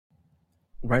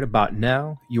Right about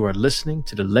now, you are listening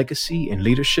to the Legacy and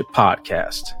Leadership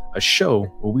Podcast, a show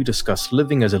where we discuss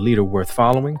living as a leader worth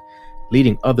following,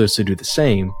 leading others to do the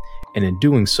same, and in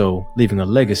doing so, leaving a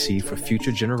legacy for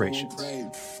future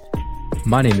generations.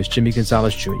 My name is Jimmie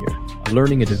Gonzalez Jr., a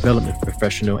learning and development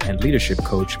professional and leadership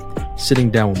coach, sitting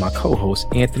down with my co-host,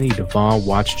 Anthony Devon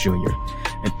Watts Jr.,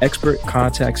 an expert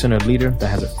contact center leader that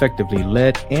has effectively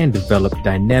led and developed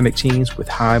dynamic teams with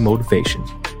high motivation.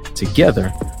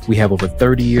 Together, we have over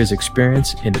 30 years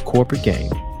experience in the corporate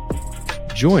game.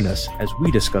 Join us as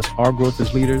we discuss our growth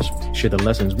as leaders, share the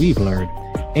lessons we've learned,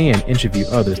 and interview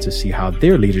others to see how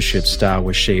their leadership style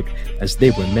was shaped as they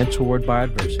were mentored by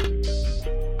adversity.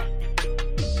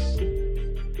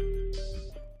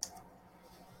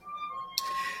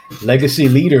 Legacy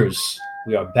leaders,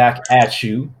 we are back at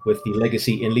you with the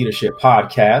Legacy and Leadership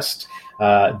Podcast.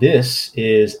 This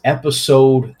is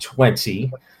episode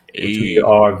 20. Which we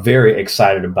are very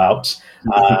excited about.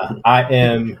 I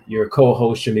am your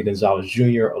co-host, Jimmie Gonzalez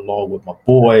Jr., along with my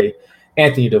boy,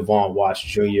 Anthony Devon Watts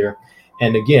Jr.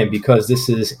 And again, because this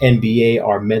is NBA,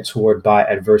 our Mentored by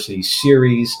Adversity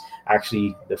series,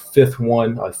 actually the fifth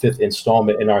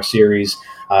installment in our series,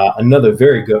 another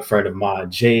very good friend of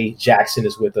mine, Jay Jackson,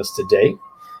 is with us today.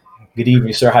 Good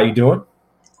evening, sir. How you doing?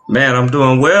 Man, I'm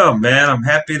doing well, man. I'm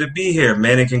happy to be here,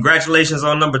 man. And congratulations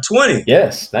on number 20.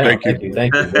 Yes. Thank you. We're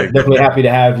definitely happy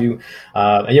to have you.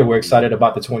 And yeah, we're excited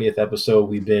about the 20th episode.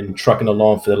 We've been trucking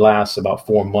along for the last about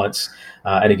 4 months.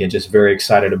 And again, just very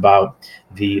excited about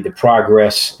the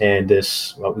progress and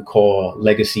this, what we call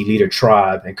legacy leader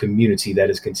tribe and community that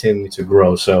is continuing to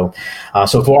grow. So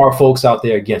for our folks out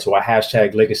there, again, so our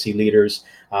hashtag legacy leaders,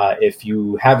 if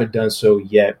you haven't done so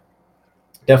yet,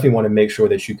 definitely want to make sure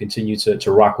that you continue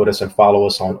to rock with us and follow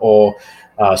us on all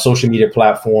social media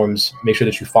platforms. Make sure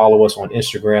that you follow us on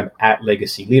Instagram at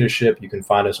Legacy Leadership. You can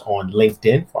find us on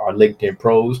LinkedIn for our LinkedIn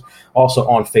pros. Also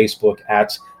on Facebook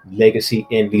at Legacy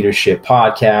in Leadership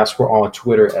Podcast. We're on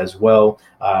Twitter as well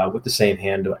with the same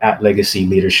handle at Legacy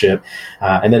Leadership.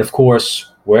 And then, of course,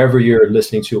 wherever you're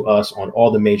listening to us on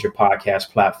all the major podcast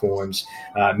platforms,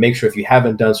 make sure if you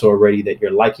haven't done so already that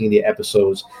you're liking the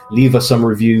episodes. Leave us some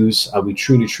reviews. We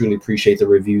truly, truly appreciate the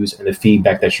reviews and the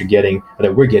feedback that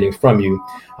we're getting from you.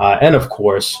 And of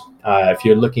course, if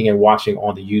you're looking and watching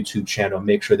on the YouTube channel,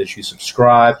 make sure that you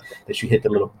subscribe, that you hit the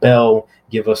little bell,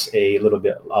 give us a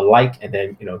like, and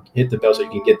then, hit the bell so you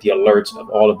can get the alerts of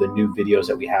all of the new videos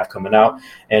that we have coming out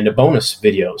and the bonus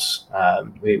videos.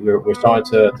 We're starting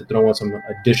to throw in some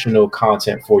additional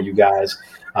content for you guys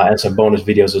and some bonus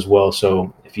videos as well.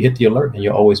 So if you hit the alert, then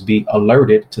you'll always be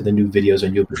alerted to the new videos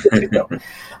and you'll be good to go.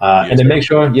 And then make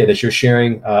sure, that you're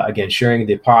sharing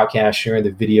the podcast, sharing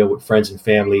the video with friends and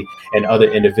family and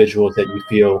other individuals that you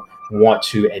feel want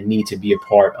to and need to be a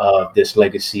part of this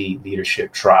legacy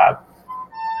leadership tribe.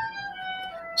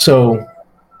 So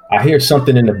I hear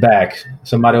something in the back.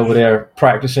 Somebody over there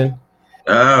practicing.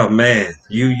 Oh man,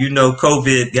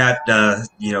 COVID got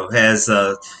has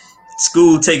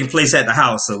school taking place at the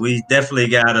house, so we definitely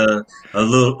got a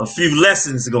few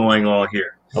lessons going on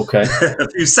here. Okay, a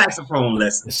few saxophone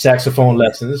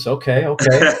lessons. Okay.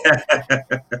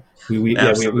 we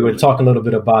were talking a little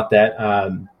bit about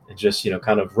that. Just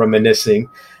kind of reminiscing.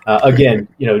 Again,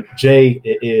 Jay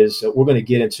we're going to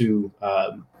get into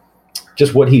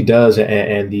just what he does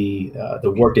and the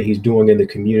work that he's doing in the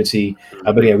community.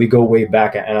 But again, we go way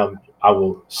back, and I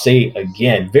will say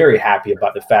again, very happy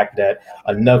about the fact that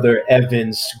another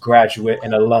Evans graduate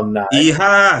and alumni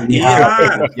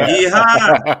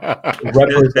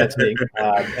represents me.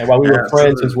 And while we were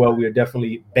friends as well, we were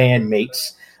definitely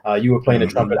bandmates. You were playing the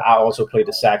trumpet. I also played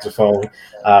the saxophone.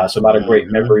 So a lot of great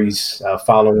memories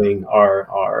following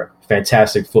our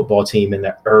fantastic football team in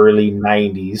the early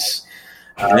 90s.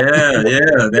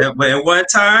 That at one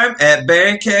time at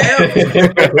band camp.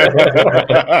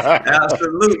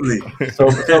 Absolutely. So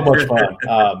much fun.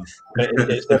 But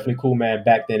it's definitely cool, man,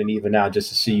 back then and even now, just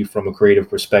to see you from a creative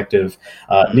perspective,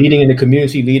 leading in the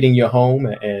community, leading your home,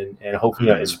 and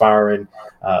hopefully inspiring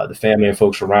the family and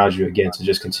folks around you, again, to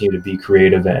just continue to be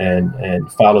creative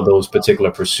and follow those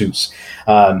particular pursuits.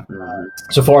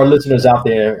 So for our listeners out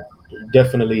there,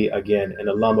 definitely, again, an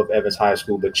alum of Evans High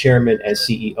School, but chairman and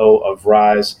CEO of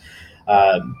RYSE,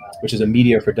 which is a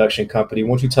media production company.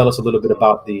 Won't you tell us a little bit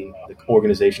about the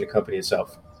organization, the company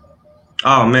itself?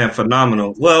 Oh, man,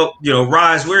 phenomenal. Well,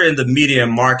 RYSE, we're in the media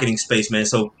and marketing space, man.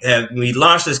 So we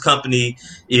launched this company,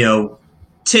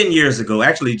 10 years ago.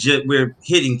 Actually, we're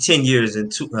hitting 10 years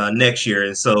next year.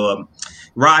 And so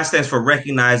RYSE stands for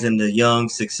Recognizing the Young,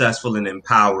 Successful, and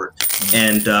Empowered.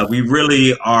 And we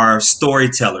really are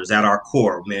storytellers at our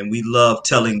core, man. We love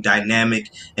telling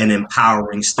dynamic and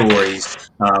empowering stories.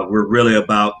 We're really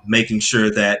about making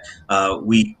sure that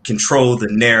we control the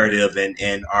narrative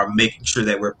and are making sure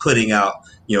that we're putting out,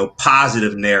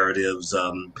 positive narratives,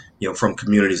 from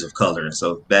communities of color. And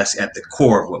so that's at the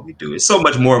core of what we do. It's so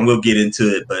much more, and we'll get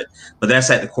into it, but that's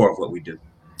at the core of what we do.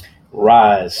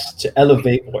 Rise to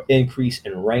elevate or increase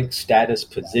in rank, status,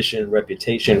 position,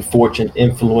 reputation, fortune,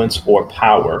 influence, or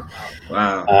power.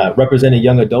 Wow. Representing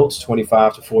young adults,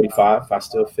 25 to 45. I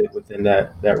still fit within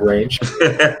that range.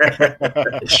 We're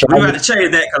about to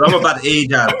change that because I'm about to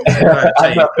age out of it.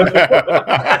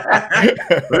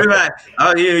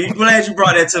 You're glad you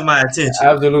brought that to my attention.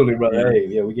 Absolutely, brother. Hey,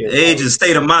 yeah, we get age is a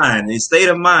state of mind. It's state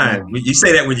of mind. You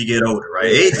say that when you get older, right?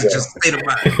 Age is just a state of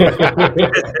mind.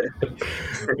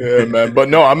 Yeah, man. But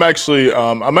no, I'm actually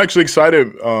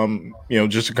excited,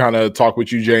 just to kind of talk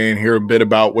with you, Jay, and hear a bit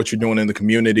about what you're doing in the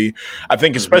community. I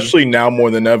think especially now more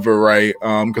than ever, right?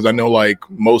 Because I know like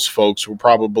most folks were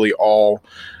probably all,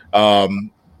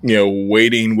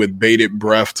 waiting with bated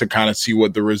breath to kind of see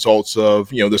what the results of,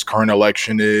 this current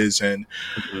election is. And,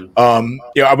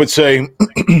 I would say,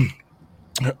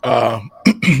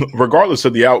 regardless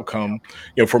of the outcome,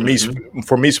 for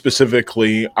me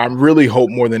specifically, I really hope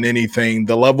more than anything,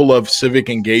 the level of civic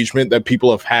engagement that people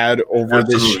have had over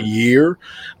this year,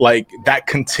 like that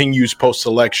continues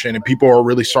post-election, and people are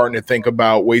really starting to think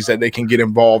about ways that they can get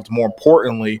involved. More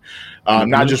importantly,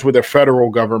 not just with their federal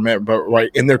government, but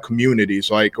right in their communities.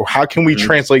 Like, how can we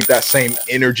translate that same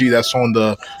energy that's on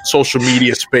the social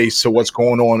media space to what's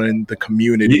going on in the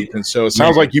community? And so it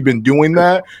sounds like you've been doing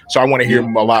that. So I want to hear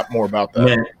a lot more about that.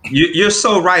 Man, you're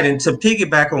so right. And to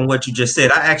piggyback on what you just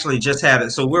said, I actually just had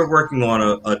it. So we're working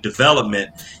on a development,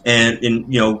 and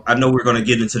I know we're going to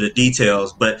get into the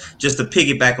details, but just to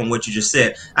piggyback on what you just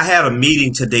said, I had a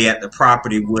meeting today at the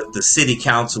property with the city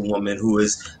councilwoman who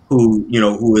is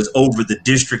over the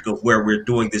district of where we're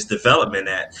doing this development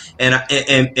at.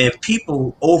 And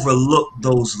people overlook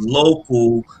those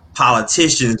local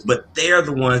politicians, but they're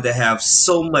the ones that have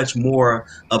so much more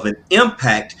of an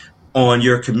impact on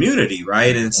your community,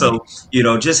 right? And so,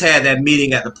 just had that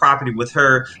meeting at the property with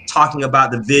her, talking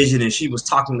about the vision, and she was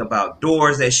talking about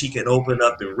doors that she can open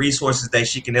up and resources that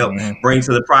she can help bring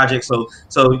to the project. So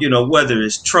whether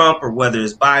it's Trump or whether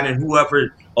it's Biden,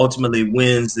 whoever ultimately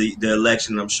wins the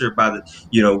election, I'm sure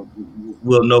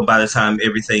we'll know by the time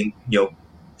everything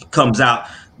comes out.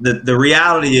 The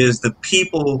reality is the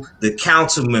people, the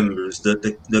council members,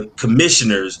 the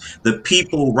commissioners, the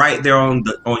people right there on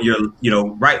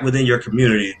your right within your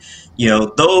community,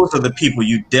 those are the people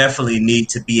you definitely need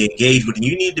to be engaged with, and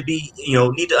you need to be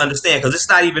need to understand, because it's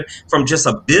not even from just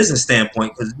a business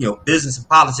standpoint, because business and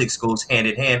politics goes hand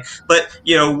in hand, but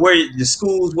where the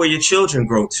schools where your children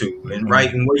grow to, and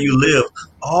right, and where you live,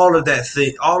 all of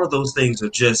those things are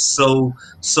just so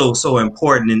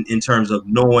important in terms of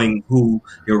knowing who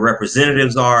your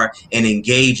representatives are and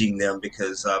engaging them,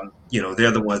 because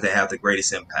they're the ones that have the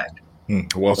greatest impact.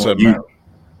 Well said, man.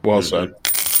 Well said.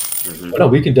 Well, no,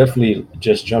 we can definitely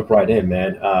just jump right in,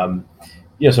 man.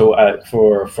 So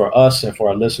for us and for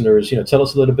our listeners, tell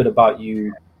us a little bit about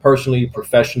you personally,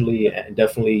 professionally, and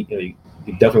definitely,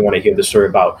 you definitely want to hear the story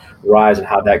about RYSE and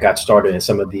how that got started and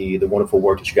some of the wonderful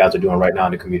work that you guys are doing right now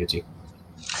in the community.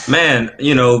 Man,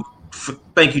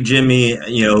 thank you, Jimmy.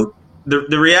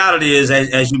 The reality is,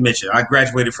 as you mentioned, I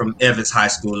graduated from Evans High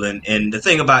School, and the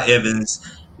thing about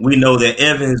Evans, we know that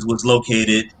Evans was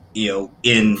located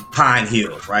in Pine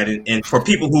Hills, right? And for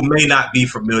people who may not be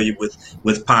familiar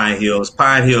with Pine Hills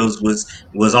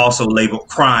was also labeled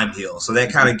Crime Hill. So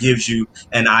that kind of gives you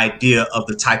an idea of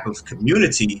the type of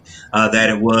community that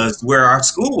it was where our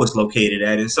school was located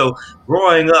at. And so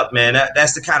growing up, man,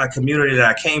 that's the kind of community that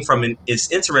I came from. And it's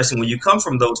interesting when you come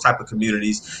from those type of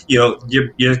communities, your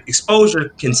exposure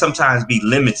can sometimes be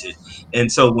limited. And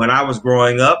so when I was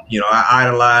growing up, I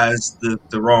idolized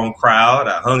the wrong crowd.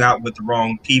 I hung out with the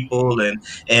wrong people.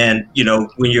 And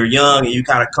when you're young and you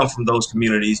kind of come from those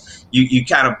communities, you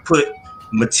kind of put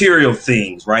material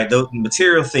things, right? Those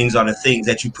material things are the things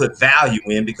that you put value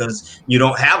in, because you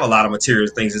don't have a lot of material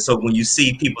things. And so when you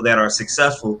see people that are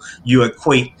successful, you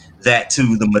equate that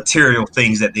to the material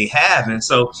things that they have. And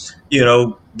so,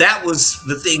 that was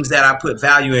the things that I put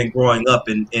value in growing up.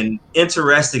 And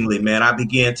interestingly, man, I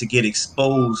began to get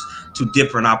exposed to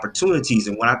different opportunities.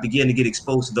 And when I began to get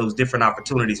exposed to those different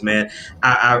opportunities, man,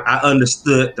 I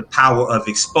understood the power of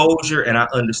exposure, and I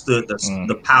understood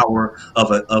the power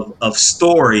of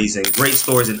stories, and great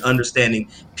stories, and understanding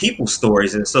people's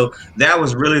stories. And so that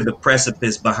was really the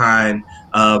precipice behind,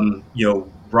 RYSE.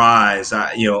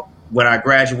 When I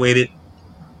graduated,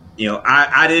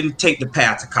 I didn't take the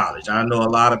path to college. I know a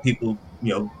lot of people,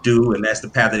 do, and that's the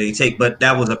path that they take. But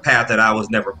that was a path that I was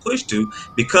never pushed to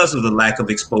because of the lack of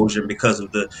exposure, because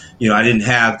of the, I didn't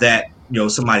have that,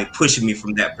 somebody pushing me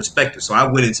from that perspective. So I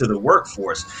went into the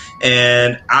workforce,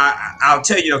 and I'll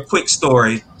tell you a quick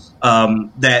story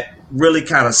that really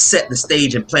kind of set the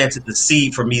stage and planted the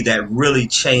seed for me that really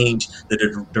changed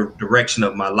the direction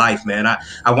of my life, man.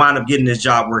 I wound up getting this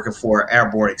job working for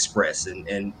Airborne Express,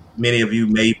 and many of you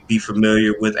may be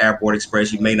familiar with Airborne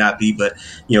Express. You may not be, but,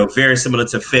 very similar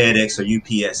to FedEx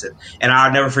or UPS. And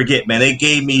I'll never forget, man, they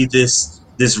gave me this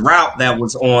route that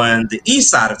was on the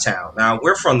east side of town. Now,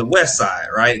 we're from the west side,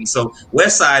 right? And so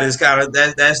west side is kind of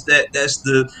that's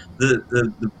the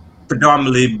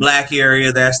predominantly black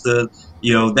area. That's the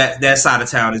that side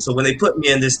of town. And so when they put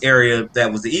me in this area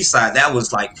that was the east side, that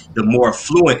was like the more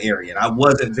affluent area. And I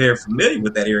wasn't very familiar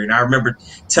with that area. And I remember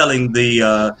telling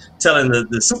the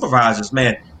supervisors,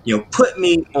 man, put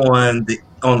me on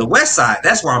the west side.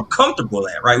 That's where I'm comfortable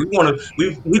at, right?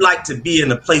 We like to be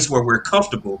in a place where we're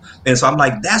comfortable. And so I'm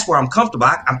like, that's where I'm comfortable.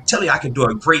 I'm telling you, I can do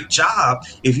a great job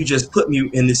if you just put me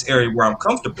in this area where I'm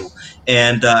comfortable.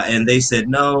 And they said,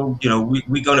 no,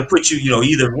 we're going to put you,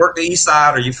 either work the east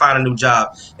side or you find a new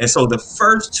job. And so the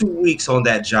first 2 weeks on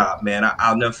that job, man,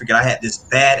 I'll never forget. I had this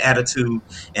bad attitude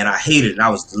and I hated it. And I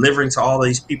was delivering to all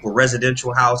these people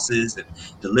residential houses and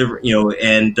delivering,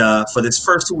 for this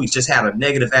first 2 weeks, just had a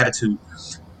negative attitude.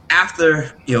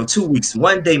 After 2 weeks,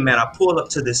 one day, man, I pulled up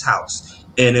to this house,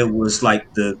 and it was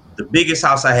like the biggest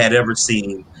house I had ever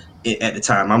seen at the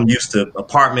time. I'm used to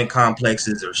apartment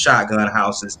complexes or shotgun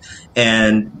houses,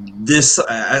 and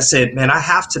I said, man, I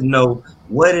have to know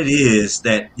what it is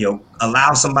that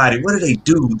allow somebody. What do they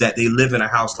do that they live in a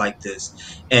house like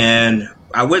this? And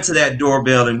I went to that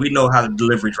doorbell, and we know how the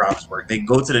delivery drivers work. They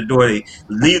go to the door, they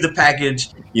leave the package,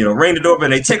 ring the doorbell,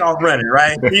 and they take off running,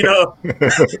 right? You never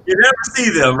see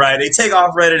them, right? They take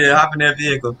off running and hop in their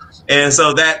vehicle. And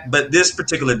so but this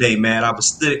particular day, man, I was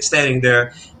standing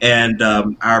there, and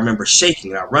I remember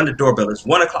shaking. I run the doorbell. It's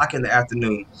 1:00 in the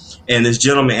afternoon, and this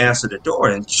gentleman answered the door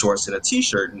in shorts and a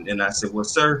T-shirt. And I said, well,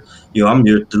 sir, I'm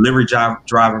your delivery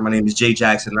driver. My name is Jay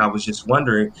Jackson. And I was just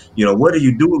wondering, what do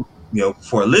you do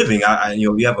for a living?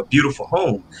 You have a beautiful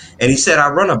home. And he said, I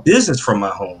run a business from my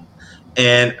home.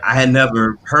 And I had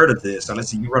never heard of this. And I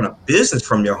said, you run a business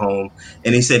from your home?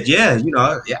 And he said, yeah,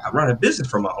 I run a business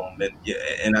from my home.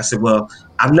 And I said, well,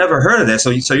 I've never heard of that. So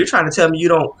you're trying to tell me you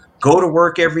don't go to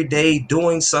work every day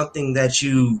doing something that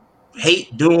you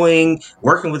hate doing,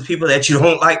 working with people that you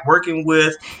don't like working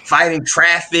with, fighting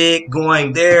traffic,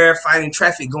 going there, fighting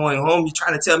traffic, going home. You're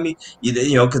trying to tell me,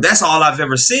 because that's all I've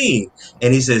ever seen.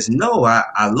 And he says, no,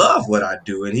 I love what I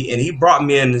do. And he brought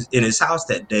me in his house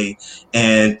that day.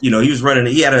 And,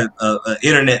 he had a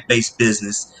internet-based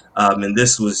business. And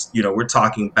this was, we're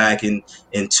talking back in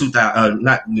 2000,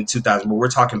 not in 2000, but we're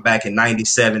talking back in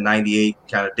 97, 98,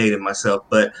 kind of dated myself.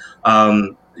 But,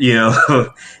 but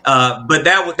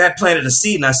that planted a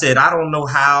seed, and I said, I don't know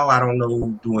how, I don't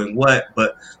know doing what,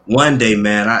 but one day,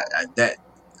 man,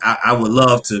 I would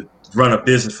love to run a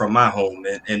business from my home,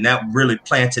 and that really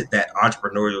planted that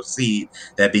entrepreneurial seed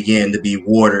that began to be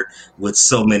watered with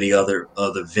so many other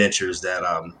ventures that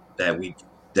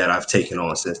I've taken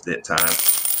on since that time.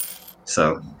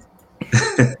 So,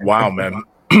 wow, man.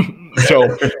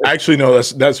 So actually, no,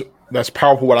 that's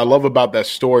powerful. What I love about that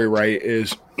story, right,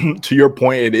 is to your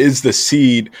point, it is the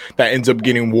seed that ends up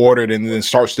getting watered and then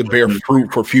starts to bear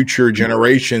fruit for future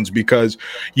generations, because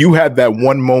you had that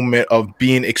one moment of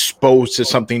being exposed to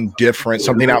something different,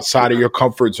 something outside of your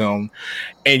comfort zone.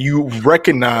 And you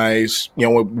recognize,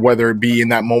 whether it be in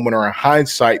that moment or in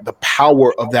hindsight, the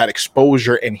power of that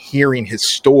exposure and hearing his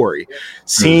story,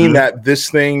 seeing that this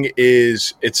thing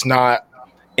it's not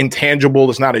intangible,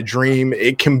 it's not a dream,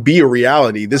 it can be a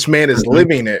reality. This man is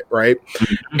living it, right?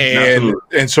 And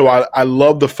so I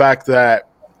love the fact that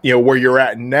where you're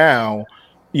at now,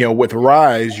 with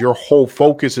RYSE, your whole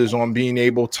focus is on being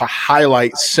able to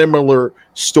highlight similar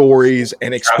stories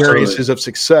and experiences of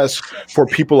success for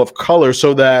people of color,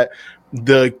 so that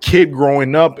the kid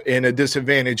growing up in a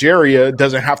disadvantaged area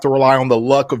doesn't have to rely on the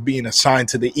luck of being assigned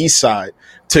to the east side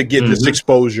to get this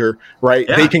exposure, right?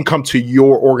 Yeah. They can come to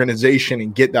your organization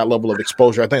and get that level of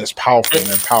exposure. I think it's powerful,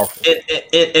 man. Powerful.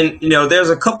 And there's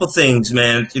a couple things,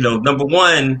 man. Number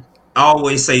one, I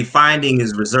always say finding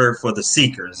is reserved for the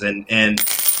seekers, and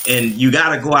you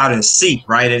got to go out and seek,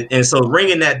 right? And so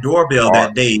ringing that doorbell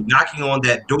that day, knocking on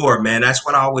that door, man, that's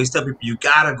what I always tell people. You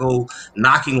got to go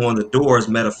knocking on the doors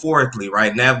metaphorically,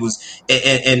 right? And that was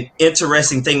an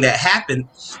interesting thing that happened.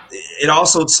 It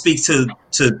also speaks to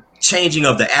changing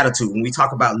of the attitude. When we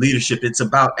talk about leadership, it's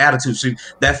about attitude. So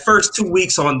that first 2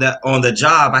 weeks on the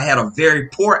job, I had a very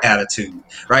poor attitude,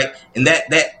 right? And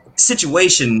that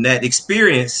situation, that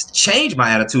experience changed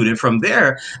my attitude. And from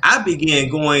there, I began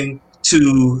going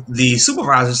to the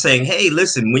supervisor saying, hey,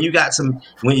 listen, when you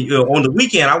on the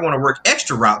weekend, I want to work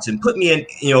extra routes and put me in,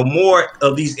 more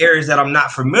of these areas that I'm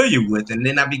not familiar with. And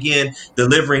then I began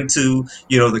delivering to,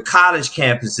 the college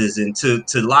campuses and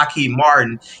to Lockheed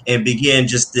Martin, and began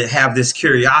just to have this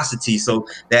curiosity. So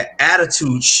that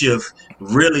attitude shift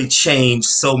really changed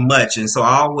so much. And so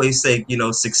I always say,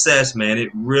 success, man, it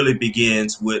really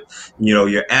begins with,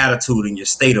 your attitude and your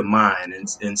state of mind.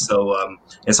 And so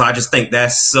I just think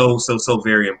that's so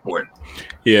very important.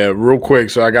 Yeah, real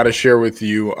quick. So I got to share with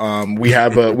you. We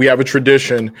have a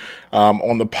tradition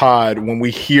on the pod. When we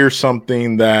hear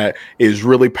something that is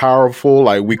really powerful,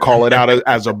 like we call it out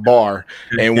as a bar.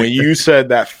 And when you said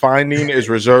that finding is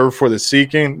reserved for the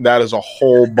seeking, that is a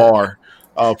whole bar.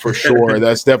 For sure.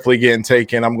 That's definitely getting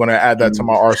taken. I'm going to add that to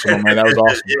my arsenal, man. That was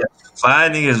awesome. Yeah.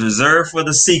 Finding is reserved for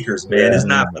the seekers, man. It's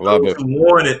not for those who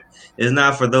want it. It's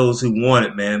not for those who want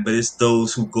it, man, but it's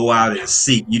those who go out and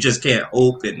seek. You just can't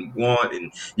hope and want,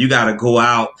 and you got to go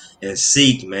out and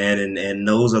seek, man. And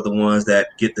those are the ones that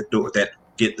get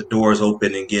the doors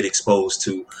open and get exposed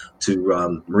to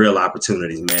real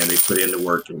opportunities, man. They put in the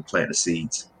work and plant the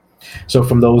seeds. So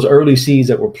from those early seeds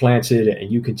that were planted,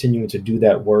 and you continuing to do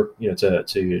that work,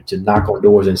 to knock on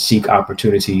doors and seek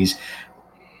opportunities,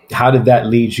 how did that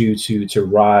lead you to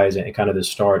RYSE and kind of the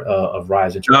start of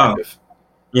RYSE Interactive?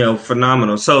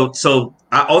 Phenomenal. So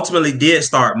I ultimately did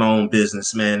start my own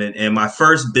business, man. And my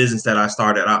first business that I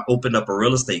started, I opened up a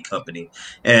real estate company.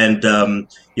 And,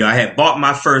 I had bought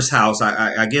my first house.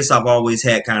 I guess I've always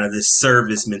had kind of this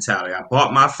service mentality. I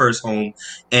bought my first home,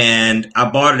 and I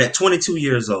bought it at 22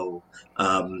 years old.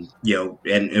 And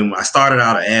I started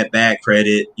out, I had bad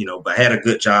credit, but I had a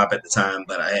good job at the time,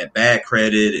 but I had bad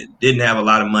credit and didn't have a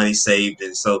lot of money saved.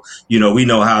 And so, we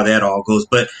know how that all goes.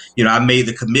 But, I made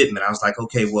the commitment. I was like,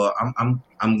 okay, well,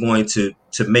 I'm going to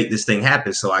make this thing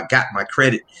happen. So I got my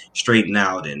credit straightened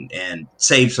out and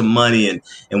saved some money and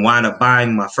wound up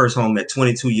buying my first home at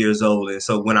 22 years old. And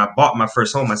so when I bought my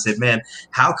first home, I said, man,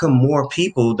 how come more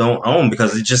people don't own?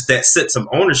 Because it's just that sense of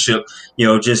ownership,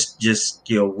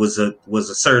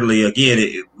 was certainly, again,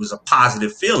 it was a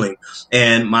positive feeling.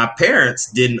 And my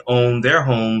parents didn't own their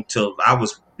home till I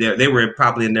was there. They were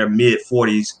probably in their mid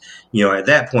 40s, at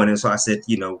that point. And so I said,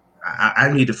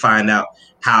 I need to find out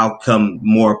how come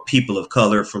more people of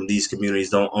color from these communities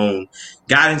don't own.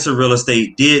 Got into real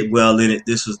estate, did well in it.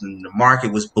 The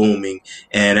market was booming.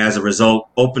 And as a result,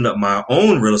 opened up my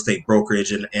own real estate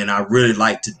brokerage. And I really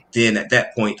liked to then at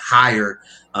that point hire,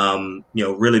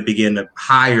 really begin to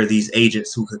hire these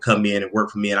agents who could come in and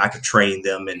work for me, and I could train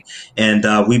them.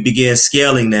 And we began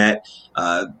scaling that.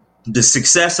 The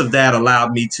success of that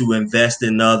allowed me to invest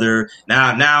in other.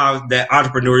 Now that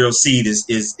entrepreneurial seed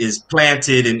is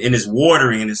planted and is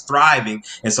watering and is thriving.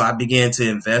 And so I began to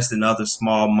invest in other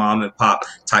small mom and pop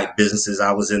type businesses.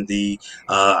 I was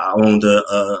I owned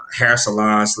a hair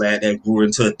salon that grew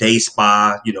into a day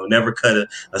spa, never cut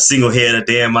a single head a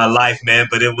day in my life, man,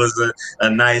 but it was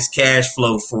a nice cash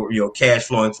flowing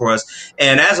for us.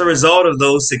 And as a result of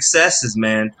those successes,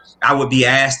 man, I would be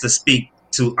asked to speak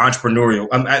to entrepreneurial,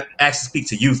 I'm asked to speak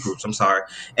to youth groups, I'm sorry.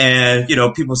 And,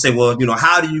 people say, well,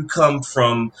 how do you come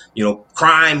from,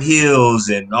 crime hills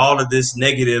and all of this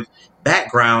negative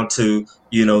background to,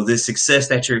 this success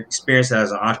that you're experiencing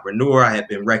as an entrepreneur? I had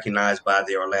been recognized by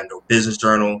the Orlando Business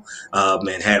Journal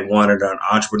and had won an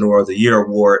Entrepreneur of the Year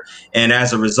award. And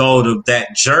as a result of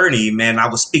that journey, man, I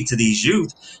would speak to these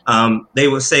youth. They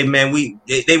would say, man,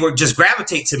 they would just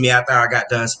gravitate to me after I got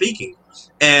done speaking.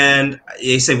 And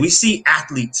they say, we see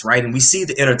athletes, right? And we see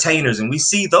the entertainers and we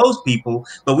see those people,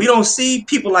 but we don't see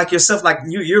people like yourself, like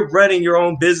you're running your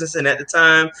own business. And at the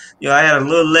time, I had a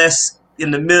little less in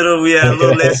the middle. We had a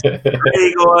little less grade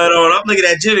going on. I'm looking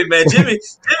at Jimmie, man. Jimmie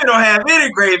don't have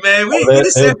any grade, man.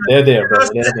 They're there, bro.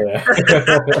 They're there.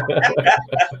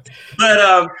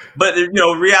 But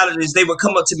reality is they would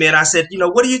come up to me and I said,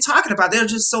 what are you talking about? There are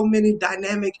just so many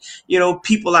dynamic,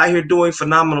 people out here doing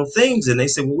phenomenal things. And they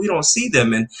said, well, we don't see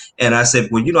them. And I said,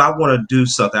 well, I want to do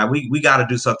something. We got to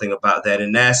do something about that.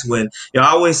 And that's when, I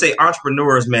always say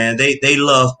entrepreneurs, man, they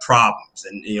love problems.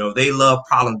 And, they love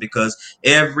problems because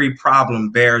every problem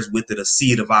bears with it a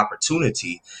seed of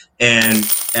opportunity. And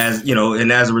as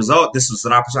a result, this was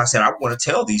an opportunity. I said, I want to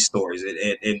tell these stories.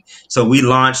 And so we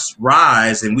launched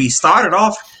RYSE, and we started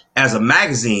off as a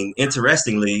magazine,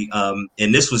 interestingly,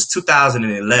 and this was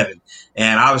 2011.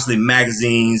 And obviously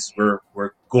magazines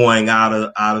were going out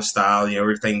of style.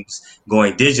 Everything's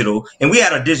going digital, and we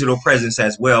had a digital presence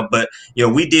as well. But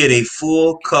we did a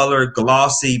full color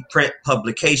glossy print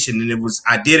publication, and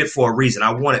I did it for a reason.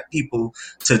 I wanted people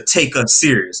to take us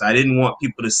serious. I didn't want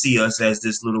people to see us as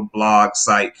this little blog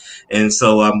site, and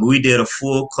so we did a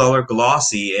full color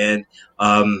glossy, and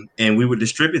we would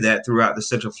distribute that throughout the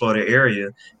Central Florida area.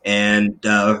 And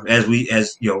as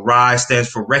RYSE stands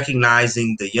for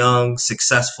recognizing the young,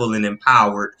 successful, and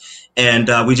empowered. And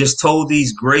we just told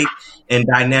these great and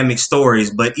dynamic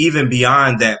stories. But even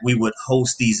beyond that, we would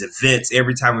host these events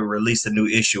every time we released a new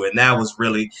issue. And that was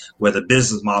really where the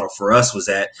business model for us was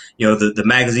at. The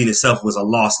magazine itself was a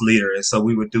lost leader. And so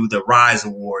we would do the RYSE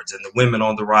Awards and the Women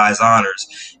on the RYSE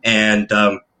Honors. And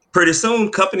pretty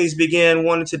soon, companies began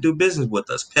wanting to do business with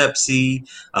us. Pepsi,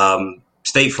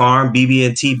 State Farm,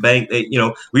 BB&T Bank.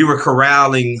 We were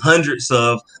corralling hundreds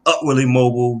of upwardly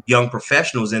mobile young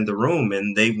professionals in the room,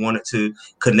 and they wanted to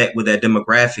connect with that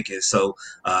demographic. And so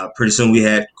pretty soon we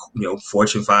had,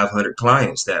 Fortune 500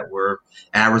 clients that were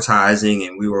advertising,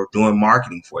 and we were doing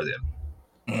marketing for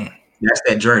them. That's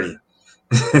that journey.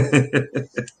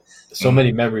 So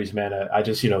many memories, man. I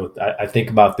just, I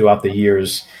think about throughout the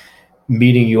years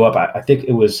meeting you up. I think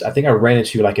I ran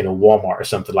into you like in a Walmart or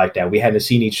something like that. We hadn't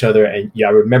seen each other. And I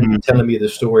remember you telling me the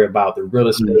story about the real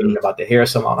estate and about the hair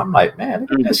salon. I'm like, man,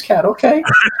 look at this cat. Okay.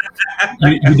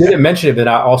 you didn't mention it, but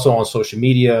I also on social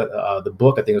media, the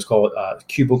book, I think it's called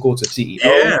Cubicle to CEO.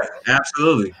 Yeah,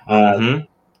 absolutely.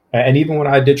 And even when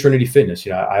I did Trinity Fitness,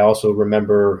 I also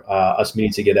remember us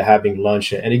meeting together, having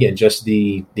lunch, and again, just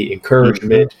the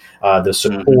encouragement, the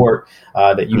support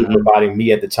that you were providing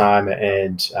me at the time,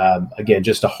 and again,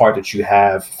 just the heart that you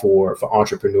have for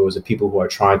entrepreneurs and people who are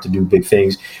trying to do big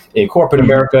things in corporate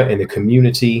America, in the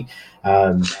community,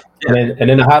 and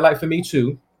then the highlight for me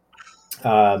too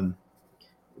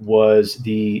was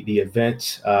the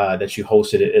event that you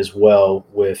hosted as well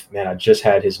with, man, I just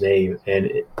had his name and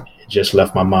it just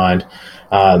left my mind.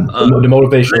 The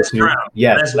motivational, Les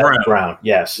Brown.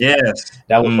 Yes.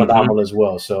 That was phenomenal as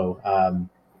well. So, man,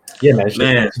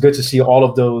 it's good to see all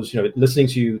of those, listening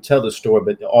to you tell the story,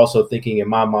 but also thinking in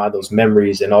my mind, those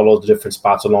memories and all those different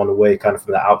spots along the way, kind of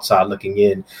from the outside looking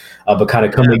in, but kind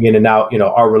of coming in and out,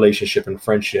 our relationship and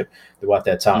friendship throughout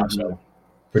that time. So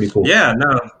pretty cool. Yeah,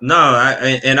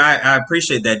 I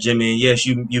appreciate that, Jimmy. And yes,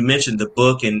 you mentioned the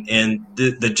book and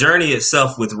the journey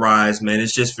itself with RYSE, man.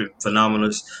 It's just phenomenal.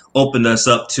 It's opened us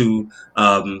up to,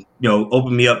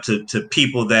 opened me up to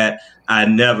people that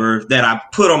I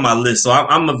put on my list. So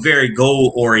I'm a very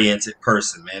goal oriented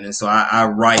person, man. And so I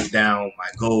write down my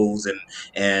goals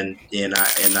and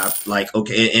I like,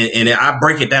 okay. And I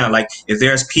break it down. Like if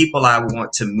there's people I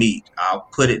want to meet, I'll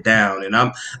put it down. And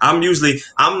I'm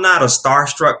not a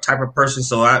starstruck type of person.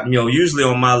 So usually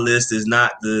on my list is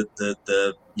not the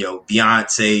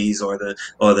Beyonce's or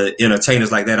the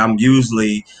entertainers like that. I'm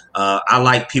usually, I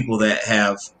like people that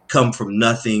have come from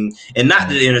nothing, and not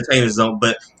the entertainers don't,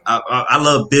 but I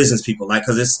love business people, like,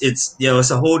 because it's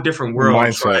a whole different world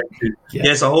mindset.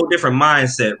 It's a whole different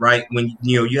mindset, right? When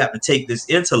you have to take this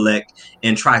intellect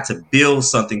and try to build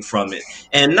something from it,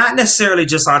 and not necessarily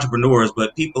just entrepreneurs,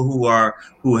 but people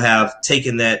who have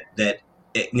taken that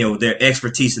their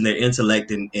expertise and their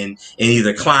intellect and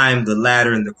either climbed the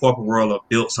ladder in the corporate world or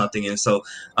built something. And so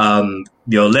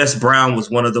Les Brown was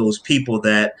one of those people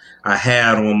that I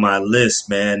had on my list,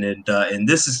 man. And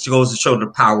this goes to show the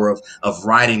power of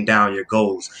writing down your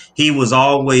goals. He was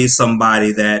always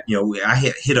somebody that, I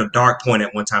hit a dark point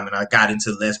at one time, and I got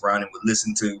into Les Brown and would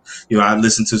listen to, I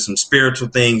listened to some spiritual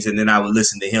things, and then I would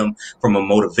listen to him from a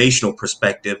motivational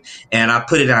perspective. And I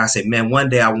put it down. I said, man, one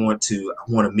day I want to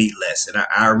meet Les. And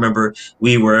I remember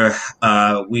we were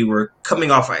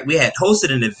coming off, we had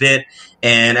hosted an event,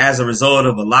 and as a result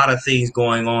of a lot of things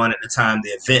going on at the time, the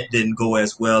event didn't go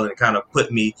as well, and it kind of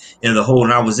put me in the hole.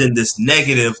 And I was in this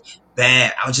negative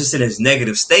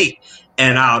state.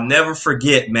 And I'll never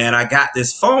forget, man, I got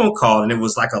this phone call, and it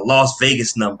was like a Las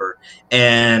Vegas number.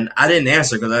 And I didn't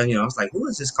answer because I was like, who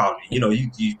is this calling me?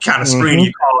 You kind of screen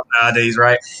your calls nowadays,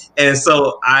 right? And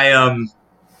so I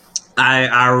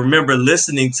remember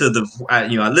listening to I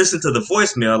listened to the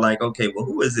voicemail, like, okay, well,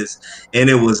 who is this? And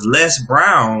it was Les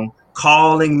Brown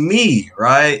calling me,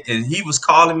 right? And he was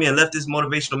calling me and left this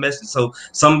motivational message. So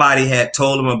somebody had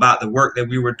told him about the work that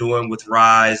we were doing with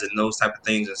RYSE and those type of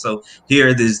things. And so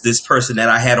here this person that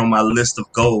I had on my list of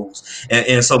goals.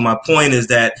 And so my point is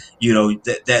that,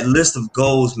 that list of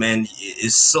goals, man,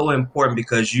 is so important,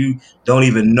 because you don't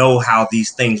even know how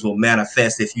these things will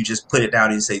manifest if you just put it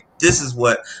down and say, this is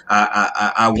what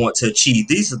I want to achieve.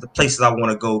 These are the places I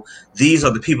want to go. These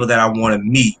are the people that I want to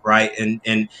meet, right?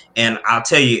 And I'll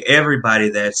tell you, everybody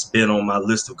that's been on my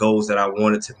list of goals that I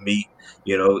wanted to meet,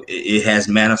 it has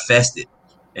manifested.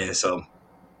 And so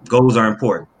goals are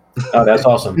important. Oh, that's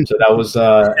awesome. So that was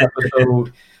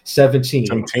episode 17.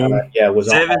 17. It was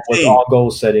all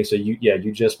goal setting. So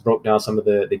you just broke down some of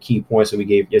the key points that we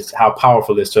gave. It's how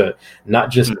powerful it is to not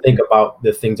just think about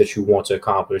the things that you want to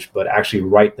accomplish, but actually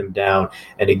write them down.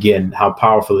 And again, how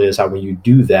powerful it is how when you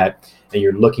do that and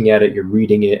you're looking at it, you're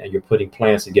reading it, and you're putting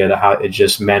plans together, how it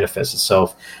just manifests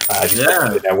itself.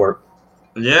 That work.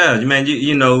 Yeah, man,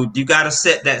 you got to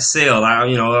set that sail.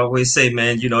 I always say,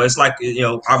 man, it's like,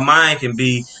 our mind can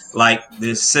be like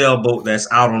this sailboat that's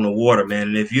out on the water, man.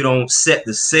 And if you don't set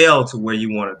the sail to where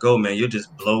you want to go, man, you'll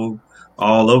just blow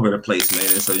all over the place,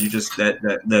 man. And so you just,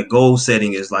 that goal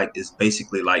setting is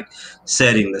basically like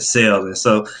setting the sail. And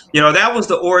so, that was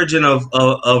the origin of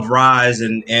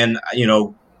RYSE, and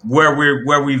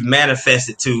where we've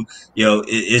manifested to,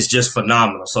 is just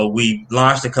phenomenal. So we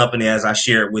launched the company, as I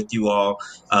shared with you all,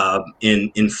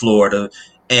 in Florida.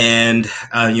 And,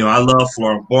 I love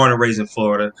Florida. I'm born and raised in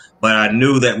Florida, but I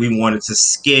knew that we wanted to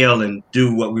scale and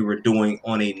do what we were doing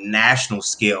on a national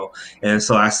scale. And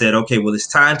so I said, okay, well, it's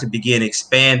time to begin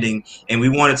expanding. And we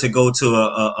wanted to go to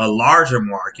a larger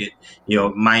market.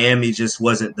 Miami just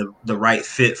wasn't the right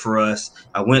fit for us.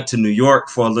 I went to New York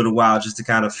for a little while just to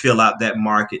kind of fill out that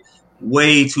market.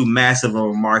 Way too massive of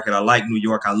a market. I like New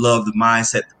York. I love the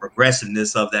mindset, the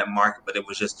progressiveness of that market, but it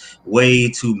was just way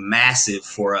too massive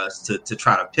for us to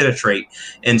try to penetrate.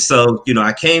 And so,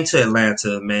 I came to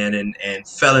Atlanta, man, and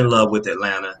fell in love with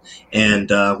Atlanta.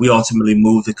 And we ultimately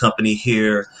moved the company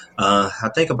here, I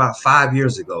think about 5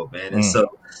 years ago, man. And so,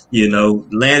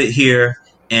 landed here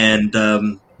and,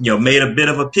 made a bit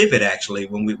of a pivot actually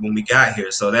when we got here.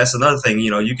 So that's another thing,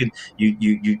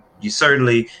 you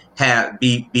certainly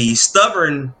be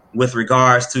stubborn with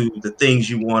regards to the things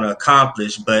you want to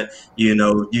accomplish, but you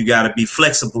got to be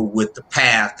flexible with the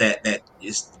path that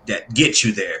gets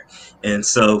you there. And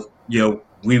so,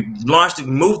 we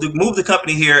moved the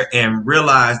company here and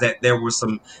realized that there were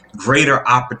some greater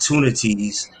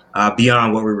opportunities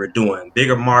beyond what we were doing.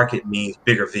 Bigger market means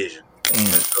bigger vision. And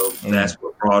so that's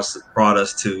what brought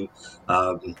us to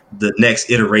the next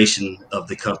iteration of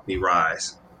the company,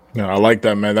 RYSE. Yeah, I like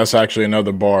that, man. That's actually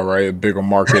another bar, right? A bigger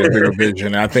market, a bigger vision.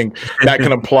 And I think that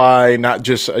can apply not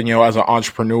just, as an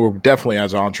entrepreneur, definitely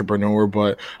as an entrepreneur,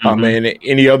 but in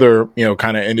any other,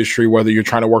 kind of industry, whether you're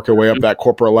trying to work your way up that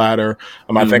corporate ladder.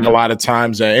 I think a lot of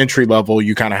times at entry level,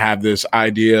 you kind of have this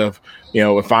idea of,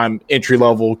 if I'm entry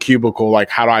level cubicle, like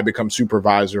how do I become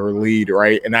supervisor or lead,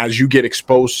 right? And as you get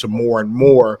exposed to more and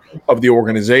more of the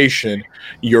organization,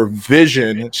 your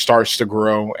vision starts to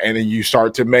grow, and then you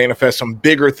start to manifest some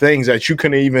bigger things that you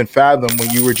couldn't even fathom when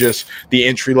you were just the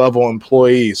entry level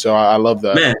employee. So I love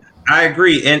that. Man, I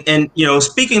agree. And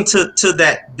speaking to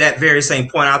that very same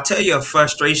point, I'll tell you a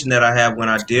frustration that I have when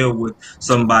I deal with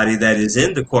somebody that is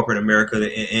in the corporate America,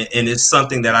 and it's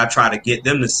something that I try to get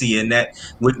them to see. And that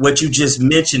what you just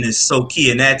mentioned is so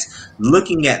key, and that's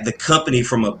looking at the company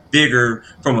from a bigger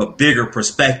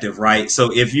perspective, right? So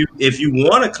if you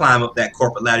want to climb up that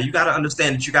corporate ladder, you got to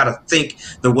understand that you got to think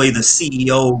the way the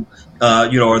CEO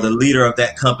or the leader of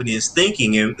that company is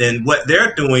thinking. And what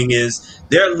they're doing is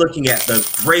they're looking at the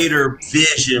greater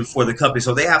vision for the company.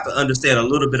 So they have to understand a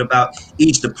little bit about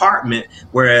each department.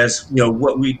 Whereas,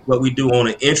 what we do on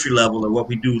an entry level, or what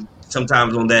we do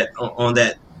sometimes on that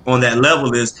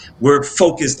level is we're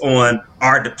focused on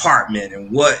our department and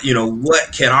what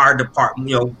can our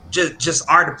department, just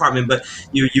our department. But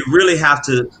you really have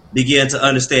to begin to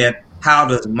understand, how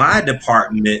does my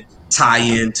department tie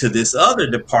into this other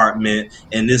department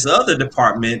and this other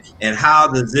department, and how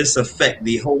does this affect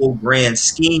the whole grand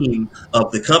scheme of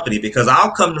the company? Because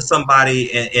I'll come to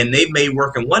somebody and they may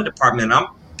work in one department, and I'm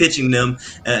pitching them,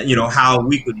 how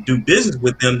we could do business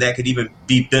with them that could even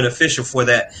be beneficial for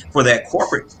that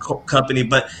corporate company.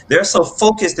 But they're so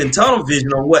focused in tunnel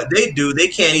vision on what they do, they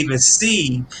can't even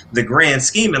see the grand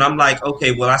scheme. And I'm like,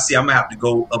 okay, well, I see I'm gonna have to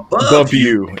go above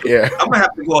you. Yeah, I'm gonna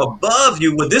have to go above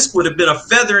you. Well, this would have been a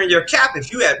feather in your cap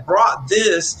if you had brought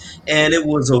this and it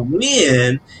was a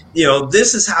win.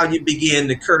 This is how you begin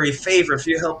to curry favor, if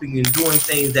you're helping and doing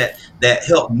things that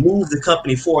help move the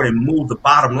company forward and move the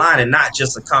bottom line, and not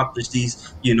just accomplish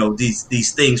these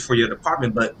things for your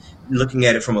department, but looking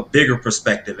at it from a bigger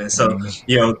perspective. And so,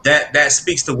 that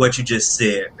speaks to what you just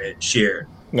said, man, shared.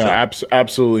 No,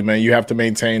 absolutely, man. You have to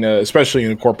maintain, especially in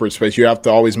the corporate space, you have to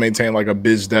always maintain like a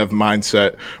biz dev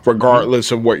mindset,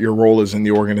 regardless of what your role is in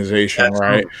the organization,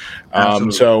 Absolutely.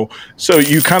 right? So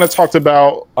you kind of talked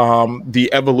about the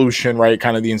evolution, right?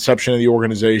 Kind of the inception of the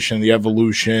organization, the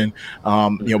evolution,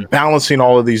 balancing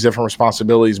all of these different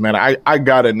responsibilities, man. I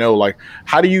gotta know, like,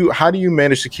 how do you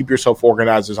manage to keep yourself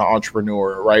organized as an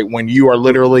entrepreneur, right? When you are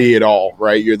literally it all,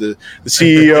 right? You're the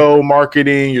CEO,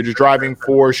 marketing, you're the driving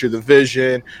force, you're the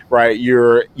vision. Right,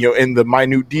 you're in the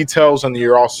minute details, and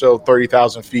you're also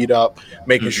 30,000 feet up,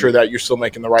 making sure that you're still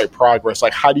making the right progress.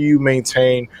 Like, how do you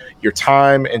maintain your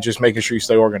time and just making sure you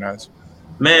stay organized?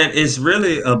 Man, it's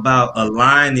really about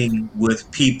aligning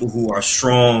with people who are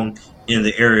strong in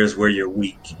the areas where you're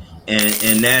weak.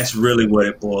 And that's really what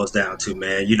it boils down to,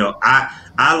 man.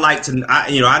 I like to,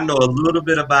 I know a little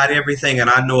bit about everything, and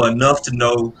I know enough to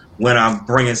know when I'm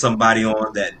bringing somebody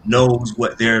on that knows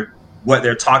what they're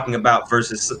talking about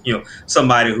versus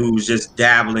somebody who's just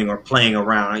dabbling or playing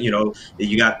around.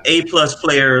 You got A+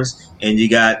 players, and you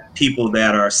got people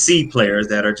that are C players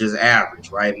that are just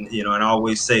average, right? And I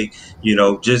always say,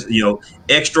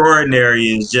 extraordinary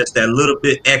is just that little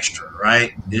bit extra,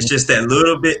 right? It's just that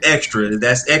little bit extra.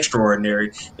 That's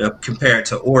extraordinary compared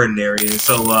to ordinary.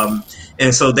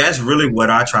 And so that's really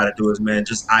what I try to do is, man,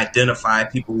 just identify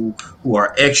people who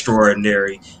are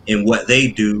extraordinary in what they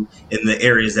do in the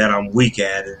areas that I'm weak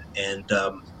at,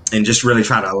 and just really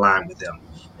try to align with them.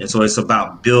 And so it's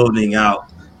about building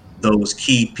out those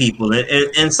key people.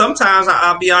 And sometimes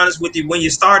I'll be honest with you, when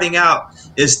you're starting out,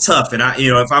 it's tough. And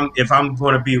if I'm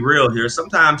going to be real here,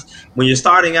 sometimes when you're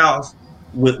starting out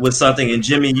with something, and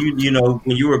Jimmie,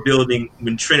 when you were building,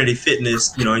 when Trinity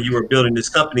Fitness, you were building this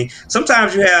company,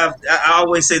 sometimes I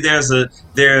always say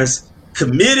there's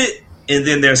committed and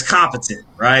then there's competent,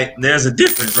 right? There's a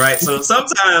difference, right? So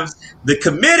sometimes the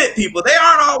committed people, they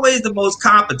aren't always the most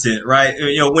competent, right?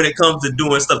 When it comes to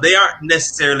doing stuff, they aren't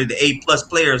necessarily the A+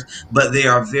 players, but they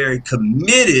are very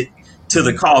committed to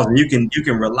the cause, and you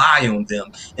can rely on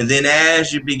them. And then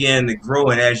as you begin to grow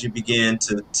and as you begin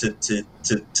to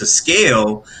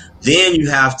scale, then you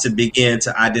have to begin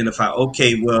to identify,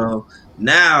 okay, well,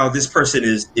 now this person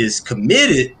is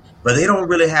committed, but they don't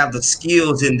really have the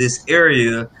skills in this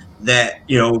area that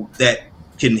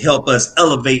can help us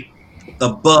elevate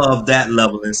above that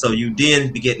level. And so you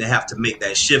then begin to have to make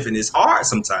that shift, and it's hard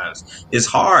sometimes. It's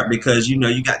hard because you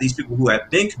got these people who have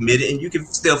been committed, and you can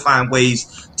still find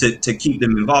ways to keep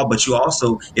them involved. But you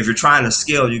also, if you're trying to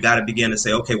scale, you got to begin to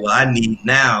say, okay, well, I need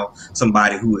now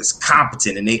somebody who is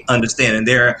competent and they understand, and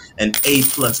they're an A+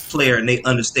 player, and they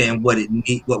understand what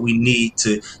we need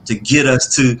to get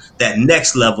us to that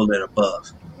next level and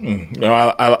above. No,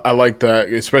 I like that,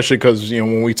 especially because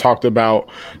when we talked about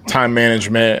time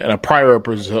management in a prior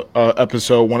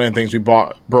episode, one of the things we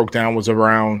broke down was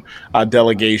around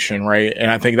delegation, right?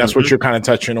 And I think that's what you're kind of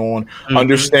touching on,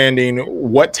 understanding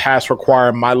what tasks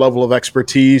require my level of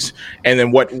expertise, and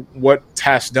then what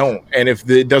tasks don't. And if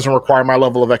it doesn't require my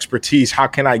level of expertise, how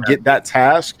can I get that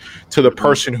task to the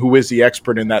person who is the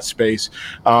expert in that space?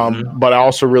 But I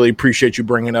also really appreciate you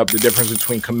bringing up the difference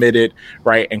between committed,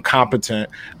 right, and competent.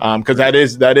 Because that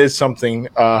is something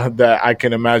that I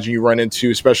can imagine you run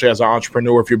into, especially as an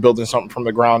entrepreneur. If you're building something from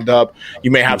the ground up,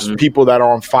 you may have some people that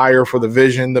are on fire for the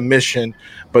vision, the mission,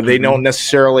 but they don't